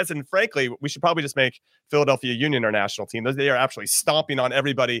Vasquez. And frankly, we should probably just make Philadelphia Union our national team. They are absolutely stomping on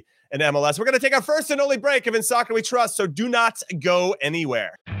everybody in MLS. We're going to take our first and only break of In Soccer We Trust, so do not go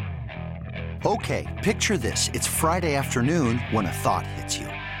anywhere. Okay, picture this. It's Friday afternoon when a thought hits you.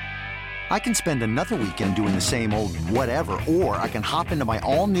 I can spend another weekend doing the same old whatever, or I can hop into my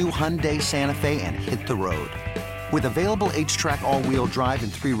all-new Hyundai Santa Fe and hit the road. With available H-Track all-wheel drive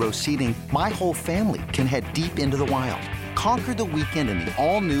and 3-row seating, my whole family can head deep into the wild. conquer the weekend in the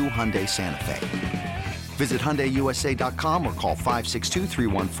all-new Hyundai Santa Fe. Visit HyundaiUSA.com or call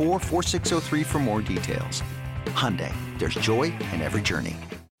 562-314-4603 for more details. Hyundai, there's joy in every journey.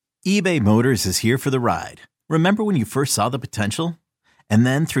 eBay Motors is here for the ride. Remember when you first saw the potential? And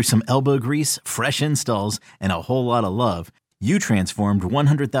then through some elbow grease, fresh installs, and a whole lot of love, you transformed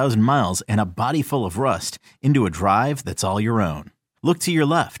 100,000 miles and a body full of rust into a drive that's all your own. Look to your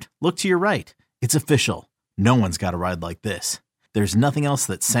left. Look to your right. It's official. No one's got a ride like this. There's nothing else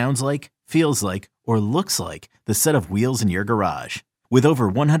that sounds like, feels like, or looks like the set of wheels in your garage. With over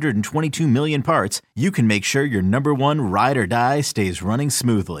 122 million parts, you can make sure your number one ride or die stays running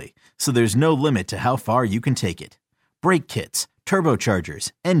smoothly. So there's no limit to how far you can take it. Brake kits,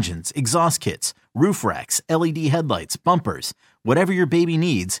 turbochargers, engines, exhaust kits, roof racks, LED headlights, bumpers, whatever your baby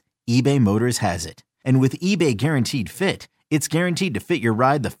needs, eBay Motors has it. And with eBay Guaranteed Fit, it's guaranteed to fit your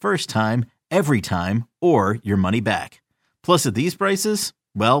ride the first time, every time, or your money back. Plus at these prices,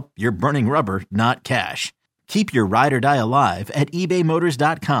 well, you're burning rubber, not cash. Keep your ride or die alive at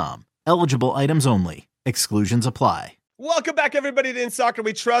ebaymotors.com. Eligible items only. Exclusions apply. Welcome back, everybody, to In Soccer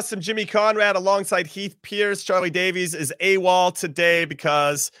We Trust. I'm Jimmy Conrad alongside Heath Pierce. Charlie Davies is AWOL today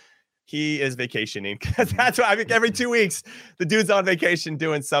because he is vacationing. That's why I think every 2 weeks the dude's on vacation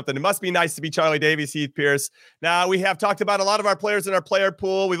doing something. It must be nice to be Charlie Davies, Heath Pierce. Now, we have talked about a lot of our players in our player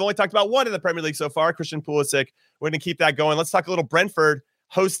pool. We've only talked about one in the Premier League so far, Christian Pulisic. We're going to keep that going. Let's talk a little Brentford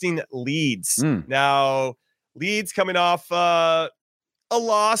hosting Leeds. Now, Leeds coming off a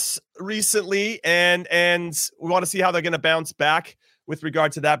loss recently, and we want to see how they're going to bounce back with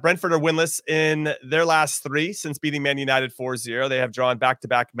regard to that. Brentford are winless in their last three since beating Man United 4-0. They have drawn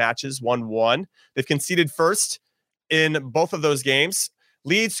back-to-back matches, 1-1. They've conceded first in both of those games.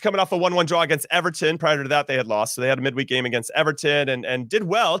 Leeds coming off a 1-1 draw against Everton. Prior to that, they had lost. So they had a midweek game against Everton and did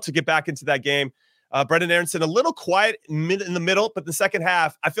well to get back into that game. Brendan Aronson, a little quiet in the middle, but the second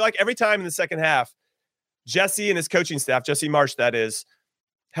half, I feel like every time in the second half, Jesse and his coaching staff, Jesse Marsh, that is,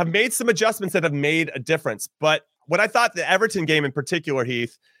 have made some adjustments that have made a difference. But what I thought the Everton game in particular,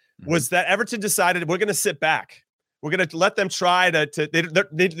 Heath, was that Everton decided we're going to sit back. We're going to let them try they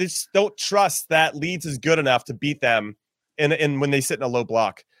just don't trust that Leeds is good enough to beat them in when they sit in a low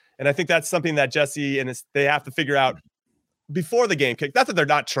block. And I think that's something that Jesse and they have to figure out before the game kick. Not that they're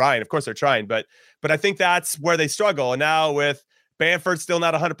not trying. Of course they're trying, but I think that's where they struggle. And now with Bamford still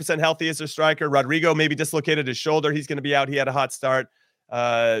not 100% healthy as their striker, Rodrigo maybe dislocated his shoulder. He's going to be out. He had a hot start.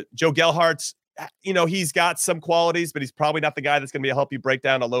 Joe Gelhardt, he's got some qualities, but he's probably not the guy that's going to help you break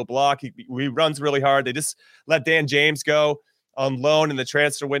down a low block. He runs really hard. They just let Dan James go on loan in the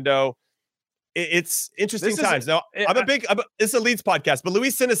transfer window. It's interesting times. Now, it's a Leeds podcast, but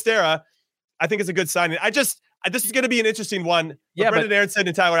Luis Sinisterra, I think is a good signing. This is going to be an interesting one. Yeah, Brendan Aronson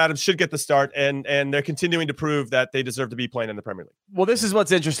and Tyler Adams should get the start, and they're continuing to prove that they deserve to be playing in the Premier League. Well, this is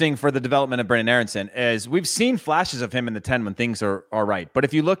what's interesting for the development of Brendan Aronson is we've seen flashes of him in the 10 when things are right. But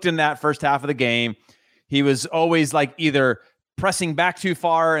if you looked in that first half of the game, he was always like either pressing back too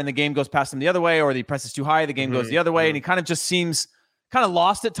far and the game goes past him the other way, or he presses too high, the game goes the other way. And he kind of just seems kind of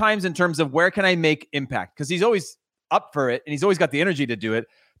lost at times in terms of where can I make impact? Because he's always up for it and he's always got the energy to do it.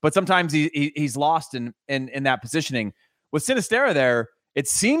 But sometimes he's lost in that positioning. With Sinisterra there, it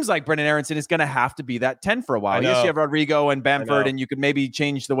seems like Brendan Aronson is going to have to be that 10 for a while. Yes, you have Rodrigo and Bamford, and you could maybe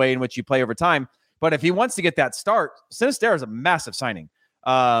change the way in which you play over time. But if he wants to get that start, Sinisterra is a massive signing.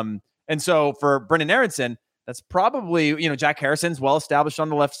 And so for Brendan Aronson, that's probably, Jack Harrison's well-established on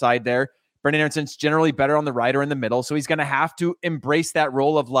the left side there. Brendan Aronson's generally better on the right or in the middle. So he's going to have to embrace that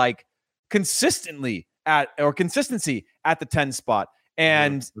role of like consistency at the 10 spot.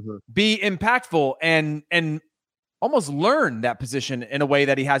 And be impactful and almost learn that position in a way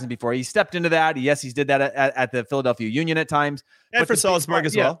that he hasn't before. He stepped into that. Yes, he's did that at the Philadelphia Union at times. And for Salzburg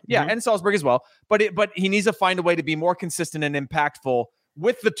as well. Yeah, and Salzburg as well. But he needs to find a way to be more consistent and impactful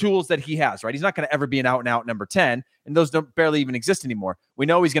with the tools that he has, right? He's not going to ever be an out-and-out number 10, and those don't barely even exist anymore. We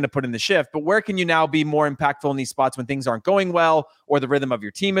know he's going to put in the shift, but where can you now be more impactful in these spots when things aren't going well or the rhythm of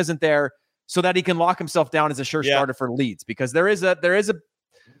your team isn't there, so that he can lock himself down as a sure starter for Leeds? Because there is a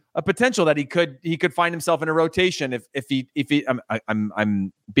potential that he could find himself in a rotation if he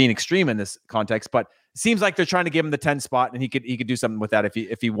I'm being extreme in this context, but it seems like they're trying to give him the 10 spot, and he could do something with that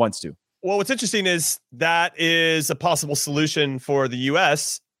if he wants to. Well, what's interesting is that is a possible solution for the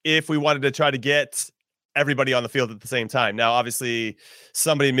U.S. if we wanted to try to get everybody on the field at the same time. Now, obviously,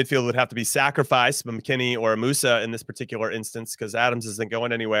 somebody in midfield would have to be sacrificed, but McKinney or Musa in this particular instance, because Adams isn't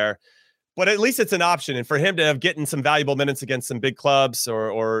going anywhere. But at least it's an option. And for him to have gotten some valuable minutes against some big clubs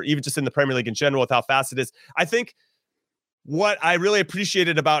or even just in the Premier League in general with how fast it is, I think what I really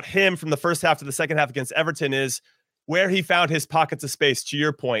appreciated about him from the first half to the second half against Everton is where he found his pockets of space, to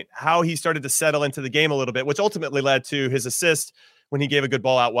your point, how he started to settle into the game a little bit, which ultimately led to his assist when he gave a good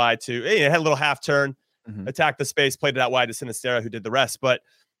ball out wide to, had a little half turn, attacked the space, played it out wide to Sinistera, who did the rest. But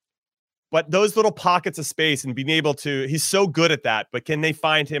those little pockets of space and being able to, he's so good at that, but can they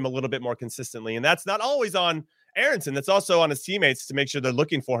find him a little bit more consistently? And that's not always on Aronson. That's also on his teammates to make sure they're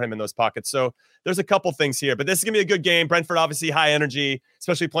looking for him in those pockets. So there's a couple things here, but this is going to be a good game. Brentford, obviously high energy,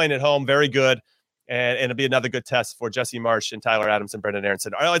 especially playing at home. Very good. And it'll be another good test for Jesse Marsch and Tyler Adams and Brendan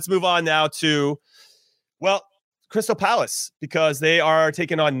Aronson. All right, let's move on now to, Crystal Palace, because they are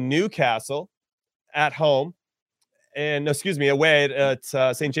taking on Newcastle at home. Away at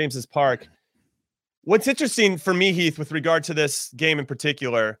St. James's Park. What's interesting for me, Heath, with regard to this game in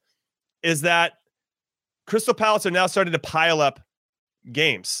particular, is that Crystal Palace are now starting to pile up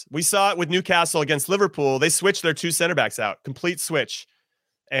games. We saw it with Newcastle against Liverpool. They switched their two center backs out, complete switch.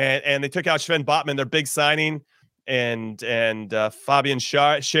 And they took out Sven Botman, their big signing, and Fabian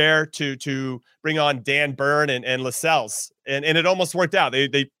Schär to bring on Dan Burn and Lascelles. And it almost worked out.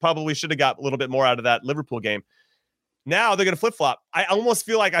 They probably should have got a little bit more out of that Liverpool game. Now they're going to flip-flop. I almost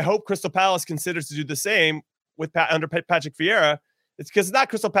feel like I hope Crystal Palace considers to do the same under Patrick Vieira. It's because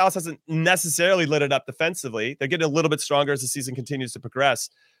Crystal Palace hasn't necessarily lit it up defensively. They're getting a little bit stronger as the season continues to progress.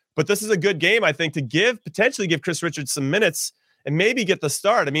 But this is a good game, I think, to potentially give Chris Richards some minutes and maybe get the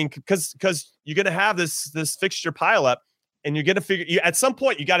start. I mean, because you're going to have this fixture pileup, and you're going to figure at some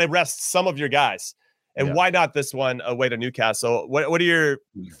point you got to rest some of your guys. And why not this one away to Newcastle? What are your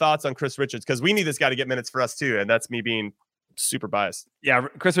thoughts on Chris Richards? Because we need this guy to get minutes for us too, and that's me being super biased. Yeah,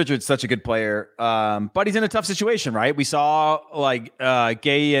 Chris Richards, such a good player, but he's in a tough situation, right? We saw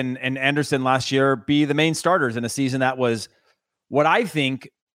Gay and Anderson last year be the main starters in a season that was what I think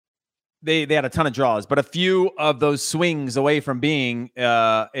they had a ton of draws, but a few of those swings away from being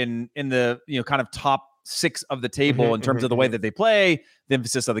in the kind of top six of the table in terms of the way that they play, the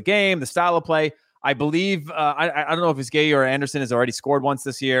emphasis of the game, the style of play. I believe, I don't know if it's Gay or Anderson has already scored once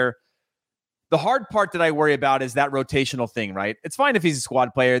this year. The hard part that I worry about is that rotational thing, right? It's fine if he's a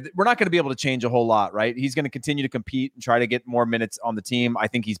squad player. We're not going to be able to change a whole lot, right? He's going to continue to compete and try to get more minutes on the team. I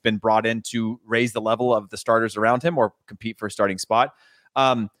think he's been brought in to raise the level of the starters around him or compete for a starting spot.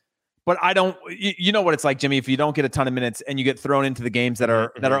 But I don't, you know what it's like, Jimmy, if you don't get a ton of minutes and you get thrown into the games that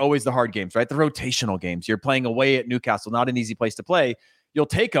are always the hard games, right? The rotational games. You're playing away at Newcastle, not an easy place to play. You'll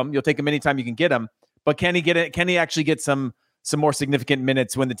take them anytime you can get them. But can he get it? Can he actually get some more significant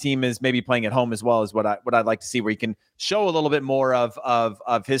minutes when the team is maybe playing at home as well, is what I'd like to see, where he can show a little bit more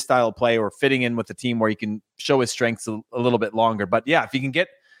of his style of play or fitting in with the team, where he can show his strengths a little bit longer. But yeah, if he can get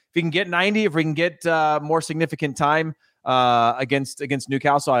 90, if we can get more significant time against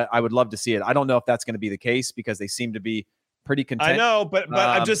Newcastle, I would love to see it. I don't know if that's going to be the case because they seem to be pretty content. I know, but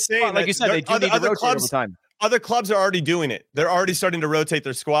I'm just saying, like you said, they do need to rotate over time. Other clubs are already doing it. They're already starting to rotate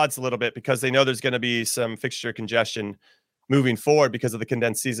their squads a little bit because they know there's going to be some fixture congestion moving forward because of the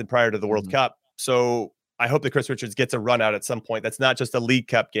condensed season prior to the World Cup. So I hope that Chris Richards gets a run out at some point. That's not just a League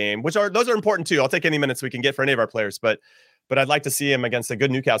Cup game, those are important too. I'll take any minutes we can get for any of our players, but I'd like to see him against a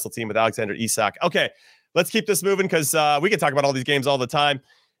good Newcastle team with Alexander Isak. Okay, let's keep this moving because we can talk about all these games all the time.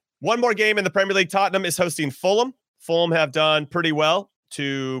 One more game in the Premier League. Tottenham is hosting Fulham. Fulham have done pretty well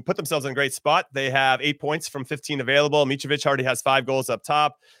to put themselves in a great spot. They have 8 points from 15 available. Mitrovic already has 5 goals up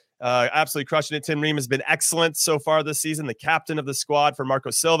top. Absolutely crushing it. Tim Ream has been excellent so far this season, the captain of the squad for Marco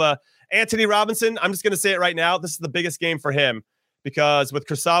Silva. Anthony Robinson, I'm just going to say it right now, this is the biggest game for him because with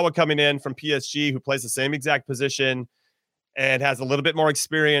Kurzawa coming in from PSG, who plays the same exact position and has a little bit more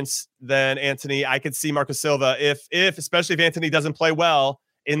experience than Anthony, I could see Marco Silva, especially if Anthony doesn't play well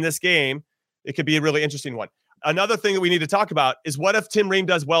in this game, it could be a really interesting one. Another thing that we need to talk about is what if Tim Ream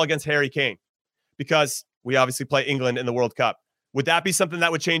does well against Harry Kane? Because we obviously play England in the World Cup. Would that be something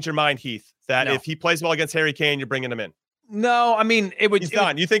that would change your mind, Heath? That if he plays well against Harry Kane, you're bringing him in? No, I mean, it would. He's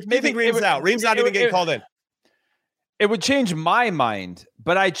done. You think Ream's out? Ream's not even getting called in. It would change my mind,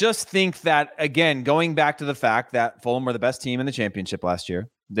 but I just think that, again, going back to the fact that Fulham were the best team in the championship last year,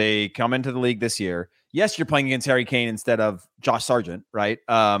 they come into the league this year. Yes, you're playing against Harry Kane instead of Josh Sargent, right?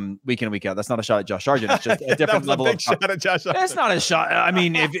 Week in and week out. That's not a shot at Josh Sargent. It's just a different level of shot at Josh Sargent. That's not a shot. I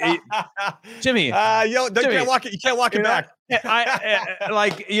mean, Jimmy, you can't walk it back.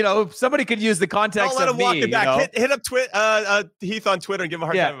 Somebody could use the context. Don't let of him me, walk it back. Hit up Heath on Twitter and give him a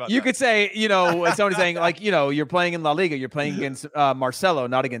hard time about you that. could say, somebody saying you're playing in La Liga, you're playing against Marcelo,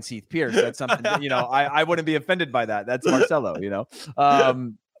 not against Heath Pierce. That's something I wouldn't be offended by that. That's Marcelo,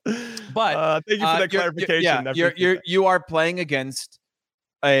 But thank you for that clarification. You are playing against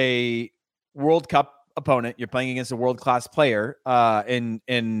a World Cup opponent. You're playing against a world-class player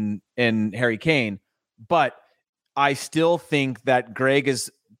in Harry Kane. But I still think that Greg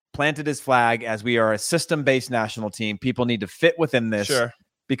has planted his flag as we are a system-based national team. People need to fit within this. Sure.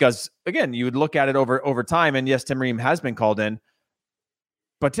 Because, again, you would look at it over time, and yes, Tim Ream has been called in,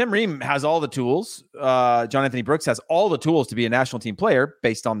 but Tim Ream has all the tools. John Anthony Brooks has all the tools to be a national team player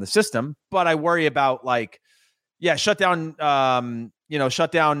based on the system. But I worry about, shut down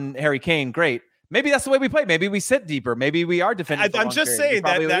Harry Kane. Great. Maybe that's the way we play. Maybe we sit deeper. Maybe we are defending. I'm just saying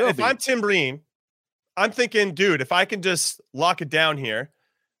that if I'm Tim Ream, I'm thinking, dude, if I can just lock it down here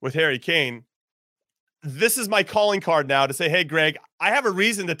with Harry Kane, this is my calling card now to say, hey, Greg, I have a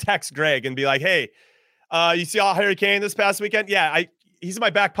reason to text Greg and be like, hey, you see all Harry Kane this past weekend? Yeah, he's in my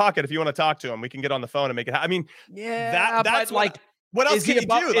back pocket. If you want to talk to him, we can get on the phone and make it happen. I mean, that's what else can he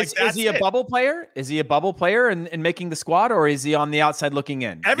do? Is he a bubble player? Is he a bubble player and making the squad, or is he on the outside looking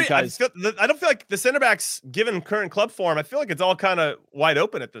in? I don't feel like the center backs, given current club form, I feel like it's all kind of wide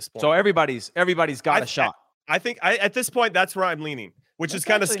open at this point. So everybody's got a shot. I think at this point, that's where I'm leaning, which is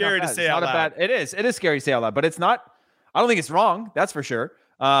kind of scary to say out loud. It is scary to say out loud, but it's not. I don't think it's wrong. That's for sure.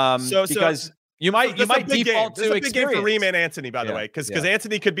 Because you might default to experience. It's a big game for Ream and Anthony, by the way, because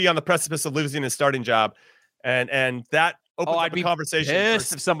Anthony could be on the precipice of losing his starting job, and that opens up a conversation.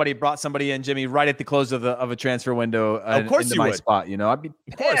 Pissed if somebody brought somebody in, Jimmy, right at the close of a transfer window. Of course, into my spot. I'd be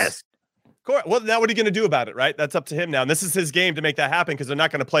pissed. Well, now what are you going to do about it, right? That's up to him now. And this is his game to make that happen because they're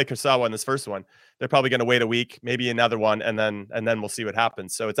not going to play Kursawa in this first one. They're probably going to wait a week, maybe another one, and then we'll see what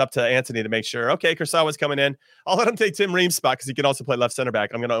happens. So it's up to Anthony to make sure, okay, Kursawa's coming in. I'll let him take Tim Ream's spot because he can also play left center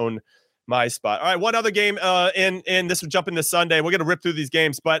back. I'm going to own my spot. All right, one other game in this will jump into Sunday. We're going to rip through these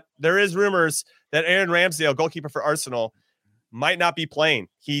games, but there is rumors that Aaron Ramsdale, goalkeeper for Arsenal, might not be playing.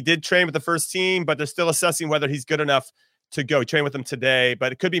 He did train with the first team, but they're still assessing whether he's good enough to go. Train with them today,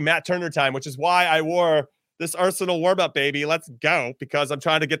 but it could be Matt Turner time, which is why I wore this Arsenal warm-up, baby. Let's go, because I'm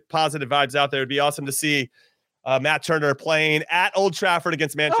trying to get positive vibes out there. It'd be awesome to see Matt Turner playing at Old Trafford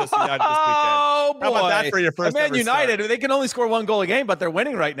against Manchester United this weekend. Oh, boy. How about that for your first Man United, start? They can only score one goal a game, but they're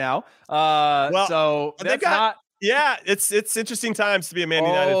winning right now. Yeah, it's interesting times to be a Man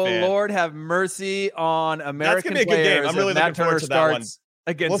United fan. Oh, Lord have mercy on American players. That's going to be a good game. I'm really looking forward to that one.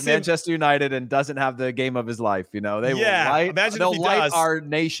 Against Manchester United and doesn't have the game of his life. They'll light our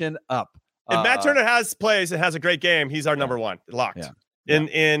nation up. If Matt Turner plays and has a great game, he's our number one. Locked. In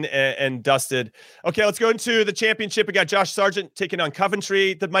and dusted. Okay, let's go into the championship. We got Josh Sargent taking on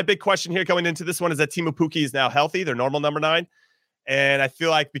Coventry. My big question here going into this one is that Timo Pukki is now healthy, their normal number 9. And I feel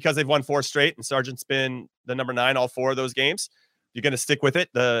like because they've won 4 straight and Sargent's been the number 9 all 4 of those games, you're going to stick with it.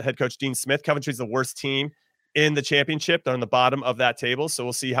 The head coach, Dean Smith, Coventry's the worst team in the championship. They're on the bottom of that table, so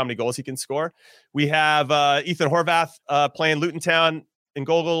we'll see how many goals he can score. We have Ethan Horvath playing Luton Town in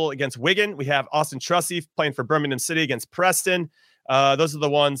goal against Wigan. We have Austin Trussey playing for Birmingham City against Preston. Those are the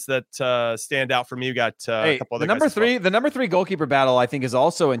ones that stand out for me. You got a couple other guys. The number 3 goalkeeper battle, I think, is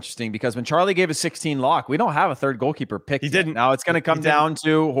also interesting because when Charlie gave a 16 lock, we don't have a third goalkeeper picked. He didn't. Now it's going to come down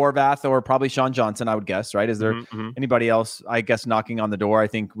to Horvath or probably Sean Johnson, I would guess, right? Is there anybody else, I guess, knocking on the door? I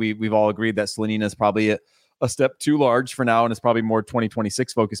think we've all agreed that Slanina is probably a step too large for now, and it's probably more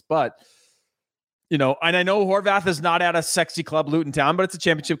 2026 focused. But, and I know Horvath is not at a sexy club, Luton Town, but it's a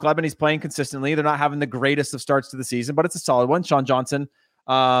championship club, and he's playing consistently. They're not having the greatest of starts to the season, but it's a solid one. Sean Johnson,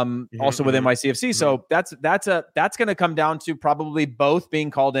 also with NYCFC. So that's going to come down to probably both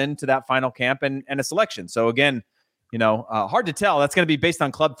being called into that final camp and a selection. So again, hard to tell. That's going to be based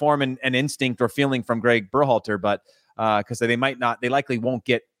on club form and instinct or feeling from Greg Berhalter, but because they likely won't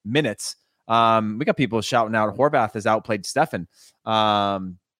get minutes. We got people shouting out Horvath has outplayed Stefan,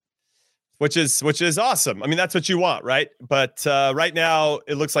 which is awesome. I mean, that's what you want, right? But right now,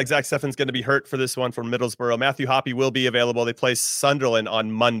 it looks like Zach Stefan's going to be hurt for this one from Middlesbrough. Matthew Hoppe will be available. They play Sunderland on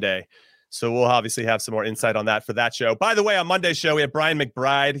Monday, so we'll obviously have some more insight on that for that show. By the way, on Monday's show, we have Brian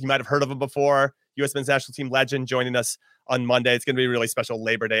McBride. You might have heard of him before. U.S. men's national team legend joining us on Monday. It's going to be a really special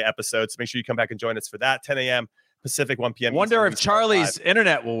Labor Day episode, so make sure you come back and join us for that. 10 a.m. Pacific, 1 p.m. Wonder if Charlie's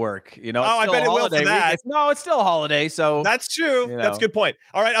internet will work. I bet it will for that. It's still a holiday, so that's true. That's a good point.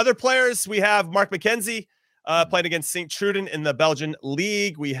 All right, other players. We have Mark McKenzie playing against St. Truden in the Belgian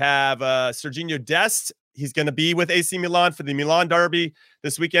league. We have Serginho Dest. He's going to be with AC Milan for the Milan derby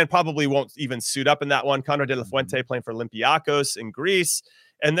this weekend. Probably won't even suit up in that one. Conor De La Fuente playing for Olympiacos in Greece.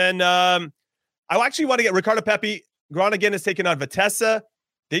 And then I actually want to get Ricardo Pepi. Groningen is taking on Vitesse.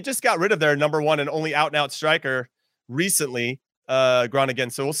 They just got rid of their number 1 and only out-and-out striker recently, Groningen.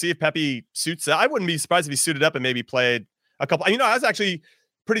 So we'll see if Pepe suits it. I wouldn't be surprised if he suited up and maybe played a couple. I was actually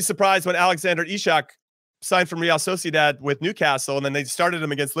pretty surprised when Alexander Isak signed from Real Sociedad with Newcastle, and then they started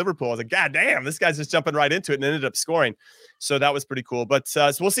him against Liverpool. I was like, God damn, this guy's just jumping right into it and ended up scoring. So that was pretty cool. But so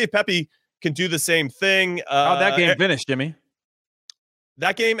we'll see if Pepe can do the same thing. How'd that game finish, Jimmy?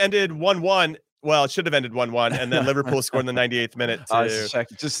 That game ended 1-1. Well, it should have ended 1-1, and then Liverpool scored in the 98th minute.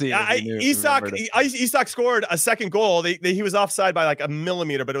 Just see Isak scored a second goal. He was offside by like a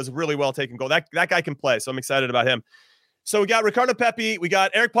millimeter, but it was a really well taken goal. That guy can play, so I'm excited about him. So we got Ricardo Pepi. We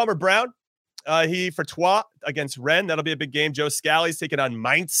got Eric Palmer-Brown. He for Troyes against Rennes. That'll be a big game. Joe Scally's taking on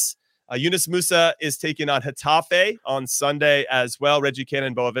Mainz. Yunus Musa is taking on Getafe on Sunday as well. Reggie Cannon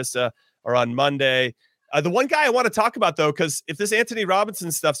and Boavista are on Monday. The one guy I want to talk about, though, because if this Anthony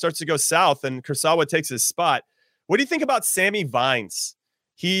Robinson stuff starts to go south and Kursawa takes his spot, what do you think about Sammy Vines?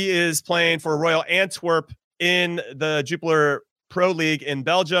 He is playing for Royal Antwerp in the Jupiler Pro League in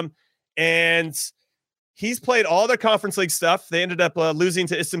Belgium, and he's played all their Conference League stuff. They ended up losing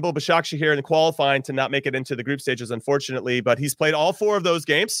to Istanbul Başakşehir in the qualifying to not make it into the group stages, unfortunately, but he's played all 4 of those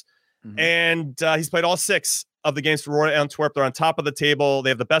games, and he's played all 6 of the games for Royal Antwerp. They're on top of the table.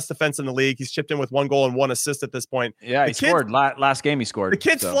 They have the best defense in the league. He's chipped in with 1 goal and 1 assist at this point. Yeah, he scored. Last game he scored. The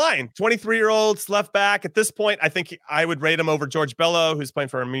kid's flying. 23-year-olds left back. At this point, I think I would rate him over George Bello, who's playing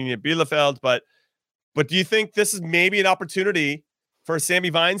for Arminia Bielefeld. But do you think this is maybe an opportunity for Sammy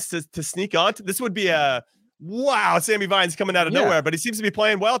Vines to sneak on? This would be a, wow, Sammy Vines coming out of nowhere, but he seems to be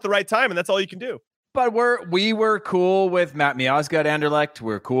playing well at the right time, and that's all you can do. But we were cool with Matt Miazga at Anderlecht.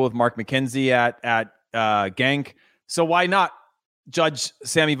 We're cool with Mark McKenzie at Genk. So why not judge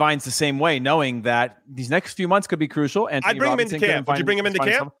Sammy Vines the same way, knowing that these next few months could be crucial? I'd bring him into camp. Would you bring him into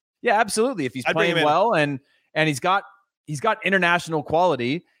camp? Yeah, absolutely. If he's playing well and he's got international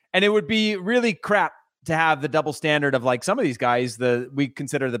quality, and it would be really crap to have the double standard of like some of these guys, we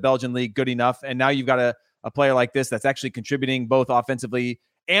consider the Belgian league good enough. And now you've got a player like this that's actually contributing both offensively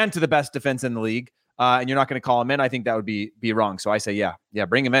and to the best defense in the league. And you're not going to call him in. I think that would be wrong. So I say, yeah,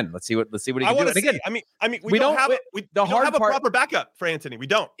 bring him in. Let's see what he can do. Again, I mean, we don't have a proper backup for Anthony. We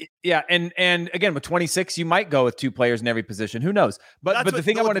don't. Yeah, and again, with 26, you might go with 2 players in every position. Who knows? But the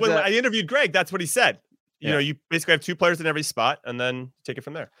thing when I interviewed Greg, that's what he said. You know, you basically have 2 players in every spot, and then take it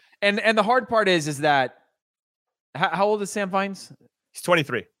from there. And the hard part is that how old is Sam Vines? He's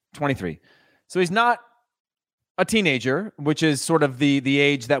 23. 23. So he's not a teenager, which is sort of the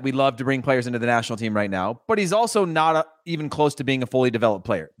age that we love to bring players into the national team right now, but he's also not even close to being a fully developed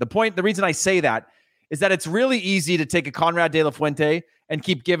player. The reason I say that is that it's really easy to take a Conrad de la Fuente and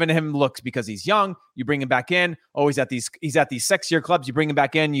keep giving him looks because he's young. You bring him back in. Oh, he's at these sexier clubs. You bring him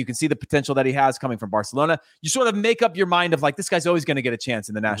back in. You can see the potential that he has coming from Barcelona. You sort of make up your mind of like, this guy's always going to get a chance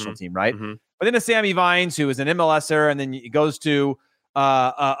in the national team, right? But then a Sammy Vines, who is an MLSer, and then he goes to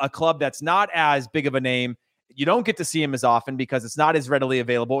a club that's not as big of a name. You don't get to see him as often because it's not as readily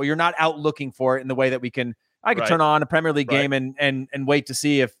available, or you're not out looking for it in the way that I could turn on a Premier League game and wait to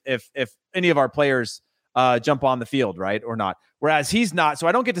see if any of our players jump on the field, right, or not. Whereas he's not, so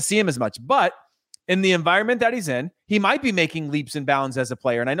I don't get to see him as much. But in the environment that he's in, he might be making leaps and bounds as a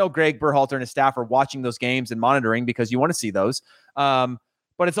player. And I know Greg Berhalter and his staff are watching those games and monitoring because you want to see those.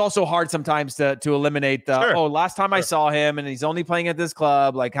 But it's also hard sometimes to eliminate last time I saw him and he's only playing at this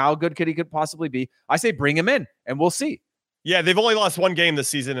club. Like, how good could he possibly be? I say bring him in and we'll see. Yeah, they've only lost 1 game this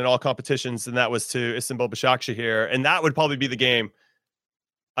season in all competitions, and that was to Istanbul Başakşehir. And that would probably be the game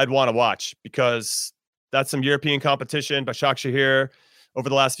I'd want to watch because that's some European competition. Başakşehir over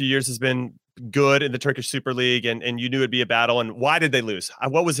the last few years has been good in the Turkish Super League, and you knew it'd be a battle. And why did they lose?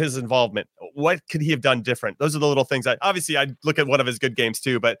 What was his involvement? What could he have done different? Those are the little things. I'd look at one of his good games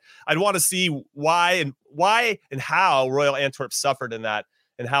too, but I'd want to see why and how Royal Antwerp suffered in that,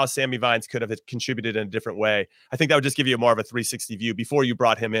 and how Sammy Vines could have contributed in a different way. I think that would just give you more of a 360 view before you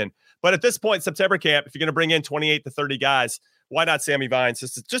brought him in. But at this point, September camp, if you're going to bring in 28 to 30 guys, why not Sammy Vines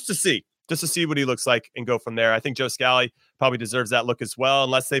just to see what he looks like and go from there. I think Joe Scally probably deserves that look as well,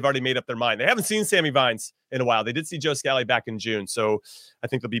 unless they've already made up their mind. They haven't seen Sammy Vines in a while. They did see Joe Scally back in June. So I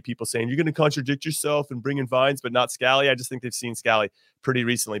think there'll be people saying, you're going to contradict yourself and bring in Vines, but not Scally. I just think they've seen Scally pretty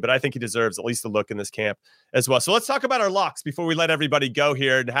recently, but I think he deserves at least a look in this camp as well. So let's talk about our locks before we let everybody go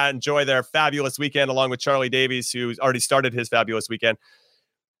here and enjoy their fabulous weekend, along with Charlie Davies, who's already started his fabulous weekend.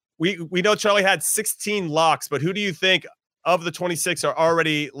 We know Charlie had 16 locks, but who do you think of the 26 are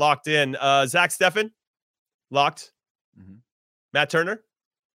already locked in? Zach Steffen, locked. Matt Turner,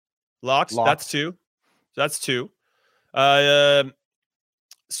 locked. That's 2. So that's 2. Serginho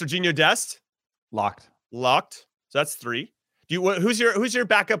Dest, locked. So that's 3. Who's your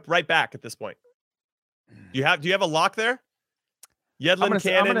backup right back at this point? Do you have a lock there? Yedlin,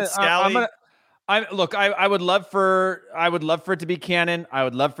 Cannon, Scally. I would love for it to be Cannon. I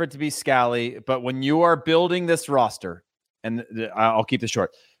would love for it to be Scally. But when you are building this roster, and I'll keep this short.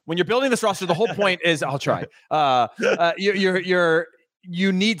 When you're building this roster, the whole point is I'll try.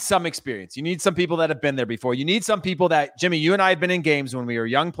 you need some experience. You need some people that have been there before. You need some people that, Jimmy, you and I have been in games when we were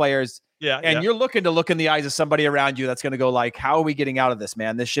young players. Yeah. And you're looking to look in the eyes of somebody around you that's going to go like, how are we getting out of this,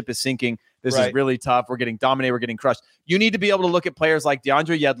 man? This ship is sinking. This is really tough. We're getting dominated. We're getting crushed. You need to be able to look at players like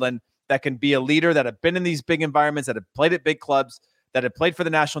DeAndre Yedlin that can be a leader, that have been in these big environments, that have played at big clubs, that have played for the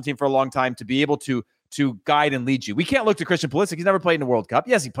national team for a long time, to be able to guide and lead you. We can't look to Christian Pulisic. He's never played in a World Cup.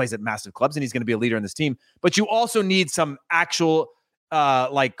 Yes, he plays at massive clubs and he's going to be a leader in this team, but you also need some actual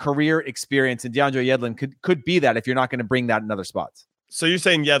like career experience, and DeAndre Yedlin could be that if you're not going to bring that in other spots. So you're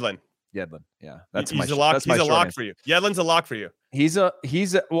saying Yedlin? Yedlin, yeah, he's a lock. He's a lock for you. Yedlin's a lock for you. He's a.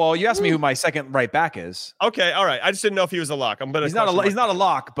 Well, you asked me who my second right back is. Okay, all right. I just didn't know if he was a lock. He's not a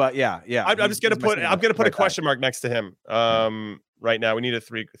lock, but yeah. I'm just gonna put. I'm gonna put a question mark next to him. Right now, we need a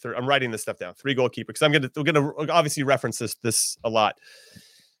three. I'm writing this stuff down. 3 goalkeeper, because we're gonna obviously reference this a lot.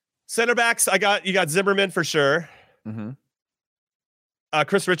 Center backs, you got Zimmerman for sure. Mm-hmm.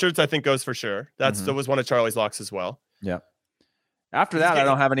 Chris Richards, I think, goes for sure. That was one of Charlie's locks as well. Yeah. After that, I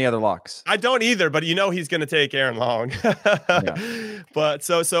don't have any other locks. I don't either, but he's going to take Aaron Long. Yeah. But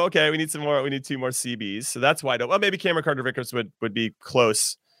so okay, we need some more. We need 2 more CBs. So that's why. Well, maybe Cameron Carter-Vickers would be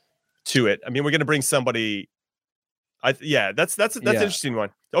close to it. I mean, we're going to bring somebody. That's an interesting one.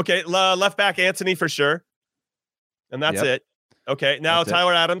 Okay, left back Anthony for sure, and that's it. Okay, now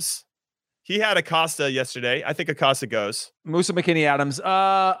Tyler Adams. He had Acosta yesterday. I think Acosta goes. Musa McKinney Adams.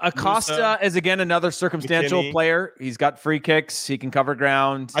 Acosta is again another circumstantial player. He's got free kicks. He can cover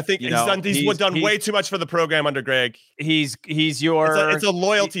ground. I think he's done way too much for the program under Greg. It's a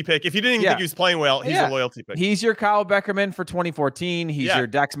loyalty pick. If you didn't even think he was playing well, he's a loyalty pick. He's your Kyle Beckerman for 2014. He's your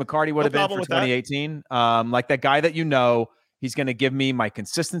Dax McCarty would have been for 2018. Like that guy that he's going to give me my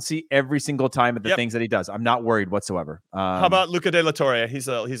consistency every single time at the things that he does. I'm not worried whatsoever. How about Luca De La Torre? He's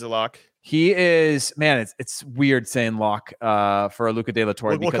a lock. He is, man. It's weird saying lock for a Luca De La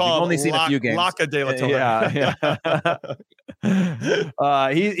Torre because we've only seen a few games. Locka De La Torre.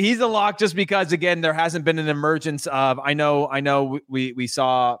 Yeah. He's a lock just because, again, there hasn't been an emergence of. I know. We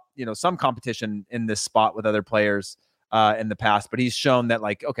saw some competition in this spot with other players in the past, but he's shown that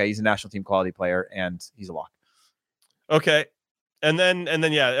he's a national team quality player and he's a lock. Okay. And then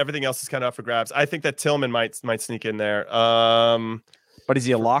everything else is kind of up for grabs. I think that Tillman might sneak in there. But is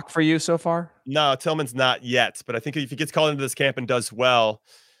he a lock for you so far? No, Tillman's not yet. But I think if he gets called into this camp and does well,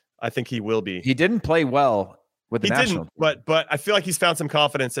 I think he will be. He didn't play well with the national team. But I feel like he's found some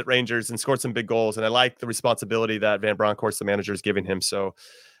confidence at Rangers and scored some big goals. And I like the responsibility that Van Bronckhorst, the manager, is giving him. So,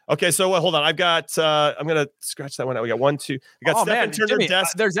 okay. So hold on. I've got. I'm gonna scratch that one out. We got 1, 2. We got Stephen Turner.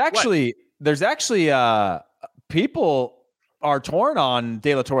 Jimmy, there's actually people are torn on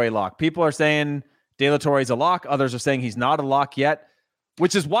De La Torre lock. People are saying De La Torre is a lock. Others are saying he's not a lock yet,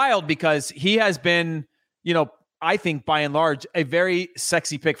 which is wild because he has been, I think by and large, a very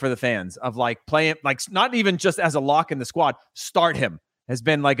sexy pick for the fans of playing, not even just as a lock in the squad, start him has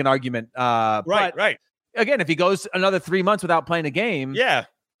been an argument. Right. Again, if he goes another 3 months without playing a game,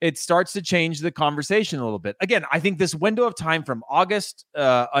 it starts to change the conversation a little bit. Again, I think this window of time from August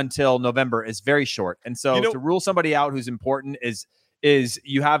until November is very short. And so to rule somebody out who's important is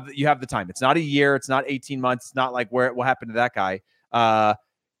you have the time. It's not a year. It's not 18 months. It's not what happened to that guy. I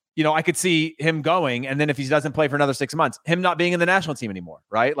could see him going. And then if he doesn't play for another 6 months, him not being in the national team anymore.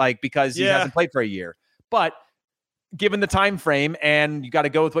 Right. Because he hasn't played for a year, but given the time frame and you got to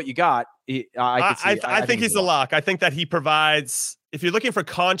go with what you got. I think he's a lock. I think that he provides, if you're looking for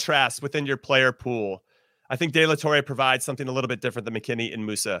contrast within your player pool, I think De La Torre provides something a little bit different than McKinney and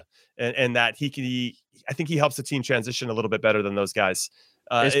Musa, and that I think he helps the team transition a little bit better than those guys.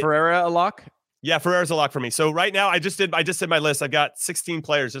 Is Ferreira a lock? Yeah, Ferreira's a lock for me. So right now, I just did my list. I've got 16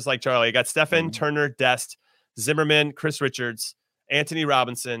 players, just like Charlie. I got Stefan, Turner, Dest, Zimmerman, Chris Richards, Anthony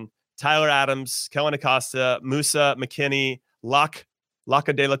Robinson, Tyler Adams, Kellen Acosta, Musa, McKinney, Locka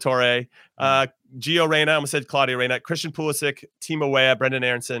De La Torre, Gio Reyna, I almost said Claudio Reyna, Christian Pulisic, Timo Weah, Brendan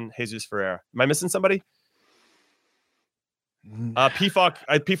Aronson, Jesus Ferreira. Am I missing somebody?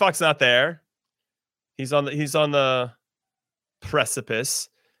 Pefok's not there. He's on the precipice.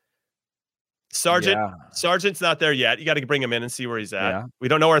 Sargent's not there yet. You got to bring him in and see where he's at. Yeah. We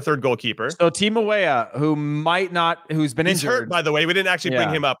don't know our third goalkeeper. So Timo Weah, who's been injured. Hurt, by the way. We didn't actually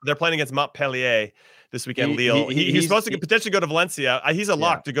bring him up. They're playing against Montpellier this weekend. Lille. He's supposed to potentially go to Valencia. He's a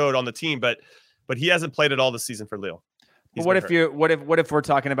lock to go on the team, but he hasn't played at all this season for Lille. But what if we're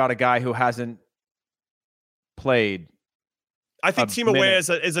talking about a guy who hasn't played? I think Timo Weah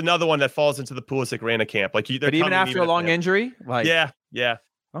is another one that falls into the Pulisic Reyna camp. But even after a long injury, yeah.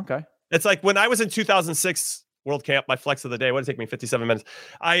 Okay. It's like when I was in 2006 World Camp, my flex of the day. What did it take me? 57 minutes.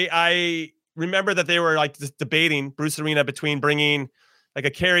 I remember that they were just debating Bruce Arena between bringing like a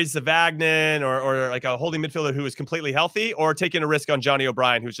Kerry Zavagnin or like a holding midfielder who is completely healthy, or taking a risk on Johnny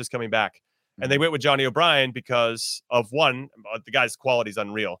O'Brien, who's just coming back. And they went with Johnny O'Brien because of one, the guy's quality is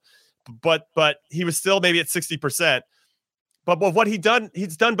unreal, but he was still maybe at 60%. But what he's done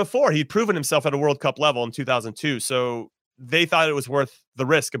before. He'd proven himself at a World Cup level in 2002. So they thought it was worth the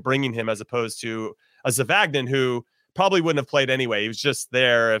risk of bringing him as opposed to a Zavagnin who probably wouldn't have played anyway. He was just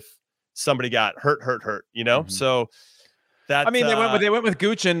there if somebody got hurt, you know? So that, they went with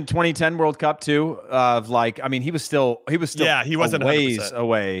Gooch in 2010 World Cup too. He was still he wasn't a ways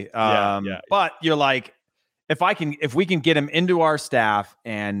away. But you're like, if we can get him into our staff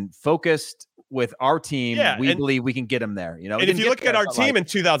and focused with our team, we believe we can get him there. You know, and if you look at our team in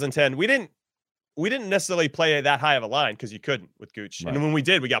 2010, we didn't necessarily play that high of a line because you couldn't with Gooch. Right. And when we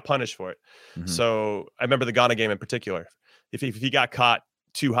did, we got punished for it. So I remember the Ghana game in particular. If he got caught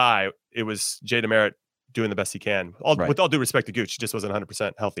too high, it was Jay DeMerit doing the best he can. With all due respect to Gooch, he just wasn't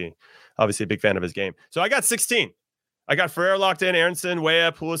 100% healthy. Obviously a big fan of his game. So I got 16. I got Ferrer locked in, Aronson,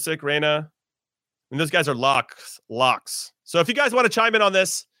 Weah, Pulisic, Reyna. And those guys are locks. So if you guys want to chime in on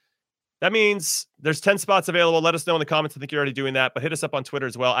this, that means there's 10 spots available. Let us know in the comments. I think you're already doing that. But hit us up on Twitter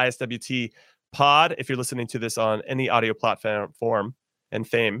as well, ISWT Pod, if you're listening to this on any audio platform and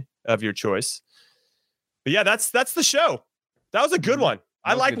fame of your choice. But yeah, that's the show. That was a good one.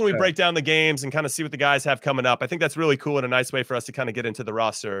 I like when we break down the games and kind of see what the guys have coming up. I think that's really cool and a nice way for us to kind of get into the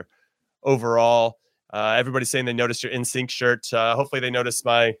roster overall. Everybody's saying they noticed your NSYNC shirt. Hopefully they noticed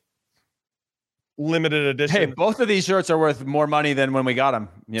my limited edition. Hey, both of these shirts are worth more money than when we got them.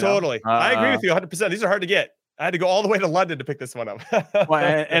 Totally. I agree with you 100%. These are hard to get. I had to go all the way to London to pick this one up.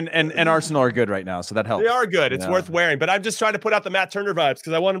 and Arsenal are good right now, so that helps. They are good. It's worth wearing. But I'm just trying to put out the Matt Turner vibes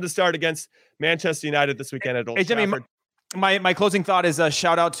because I want him to start against Manchester United this weekend at Old Trafford. Jimmy, my closing thought is a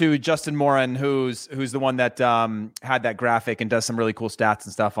shout out to Justin Moran, who's the one that had that graphic and does some really cool stats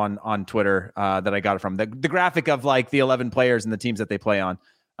and stuff on Twitter that I got it from. The graphic of like the 11 players and the teams that they play on.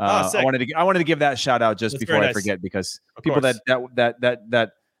 I wanted to give that shout out just before I forget, because people that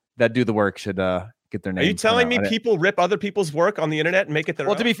do the work should get their name. Are you telling me people rip other people's work on the internet and make it their own?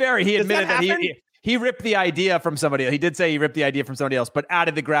 Well, to be fair, he admitted that he ripped the idea from somebody. He did say he ripped the idea from somebody else, but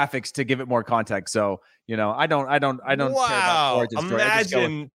added the graphics to give it more context. So, I don't wow.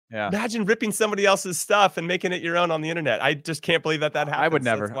 Imagine ripping somebody else's stuff and making it your own on the internet. I just can't believe that happens. I would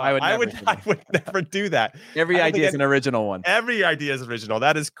never. I would never do that. Every idea is an original one. Every idea is original.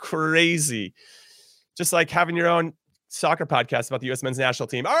 That is crazy. Just like having your own soccer podcast about the U.S. men's national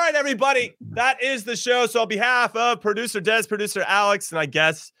team. All right, everybody, that is the show. So on behalf of producer Des, producer Alex, and I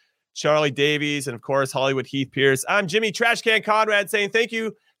guess Charlie Davies, and of course, Hollywood Heath Pierce, I'm Jimmy Trashcan Conrad saying thank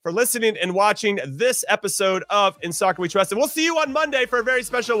you for listening and watching this episode of In Soccer We Trust. And we'll see you on Monday for a very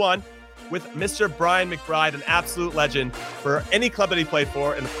special one with Mr. Brian McBride, an absolute legend for any club that he played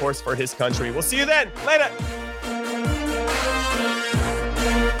for, and of course for his country. We'll see you then. Later.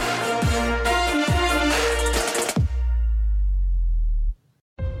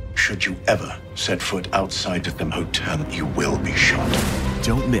 Should you ever set foot outside of them hotel, you will be shot.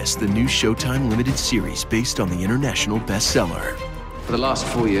 Don't miss the new Showtime limited series based on the international bestseller. For the last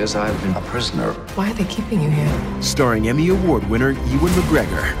 4 years, I've been a prisoner. Why are they keeping you here? Starring Emmy Award winner Ewan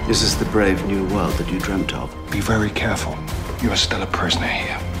McGregor. This is the brave new world that you dreamt of. Be very careful. You are still a prisoner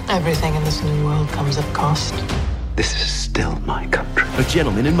here. Everything in this new world comes at cost. This is still my country. A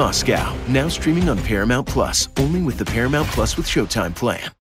Gentleman in Moscow, now streaming on Paramount Plus, only with the Paramount Plus with Showtime plan.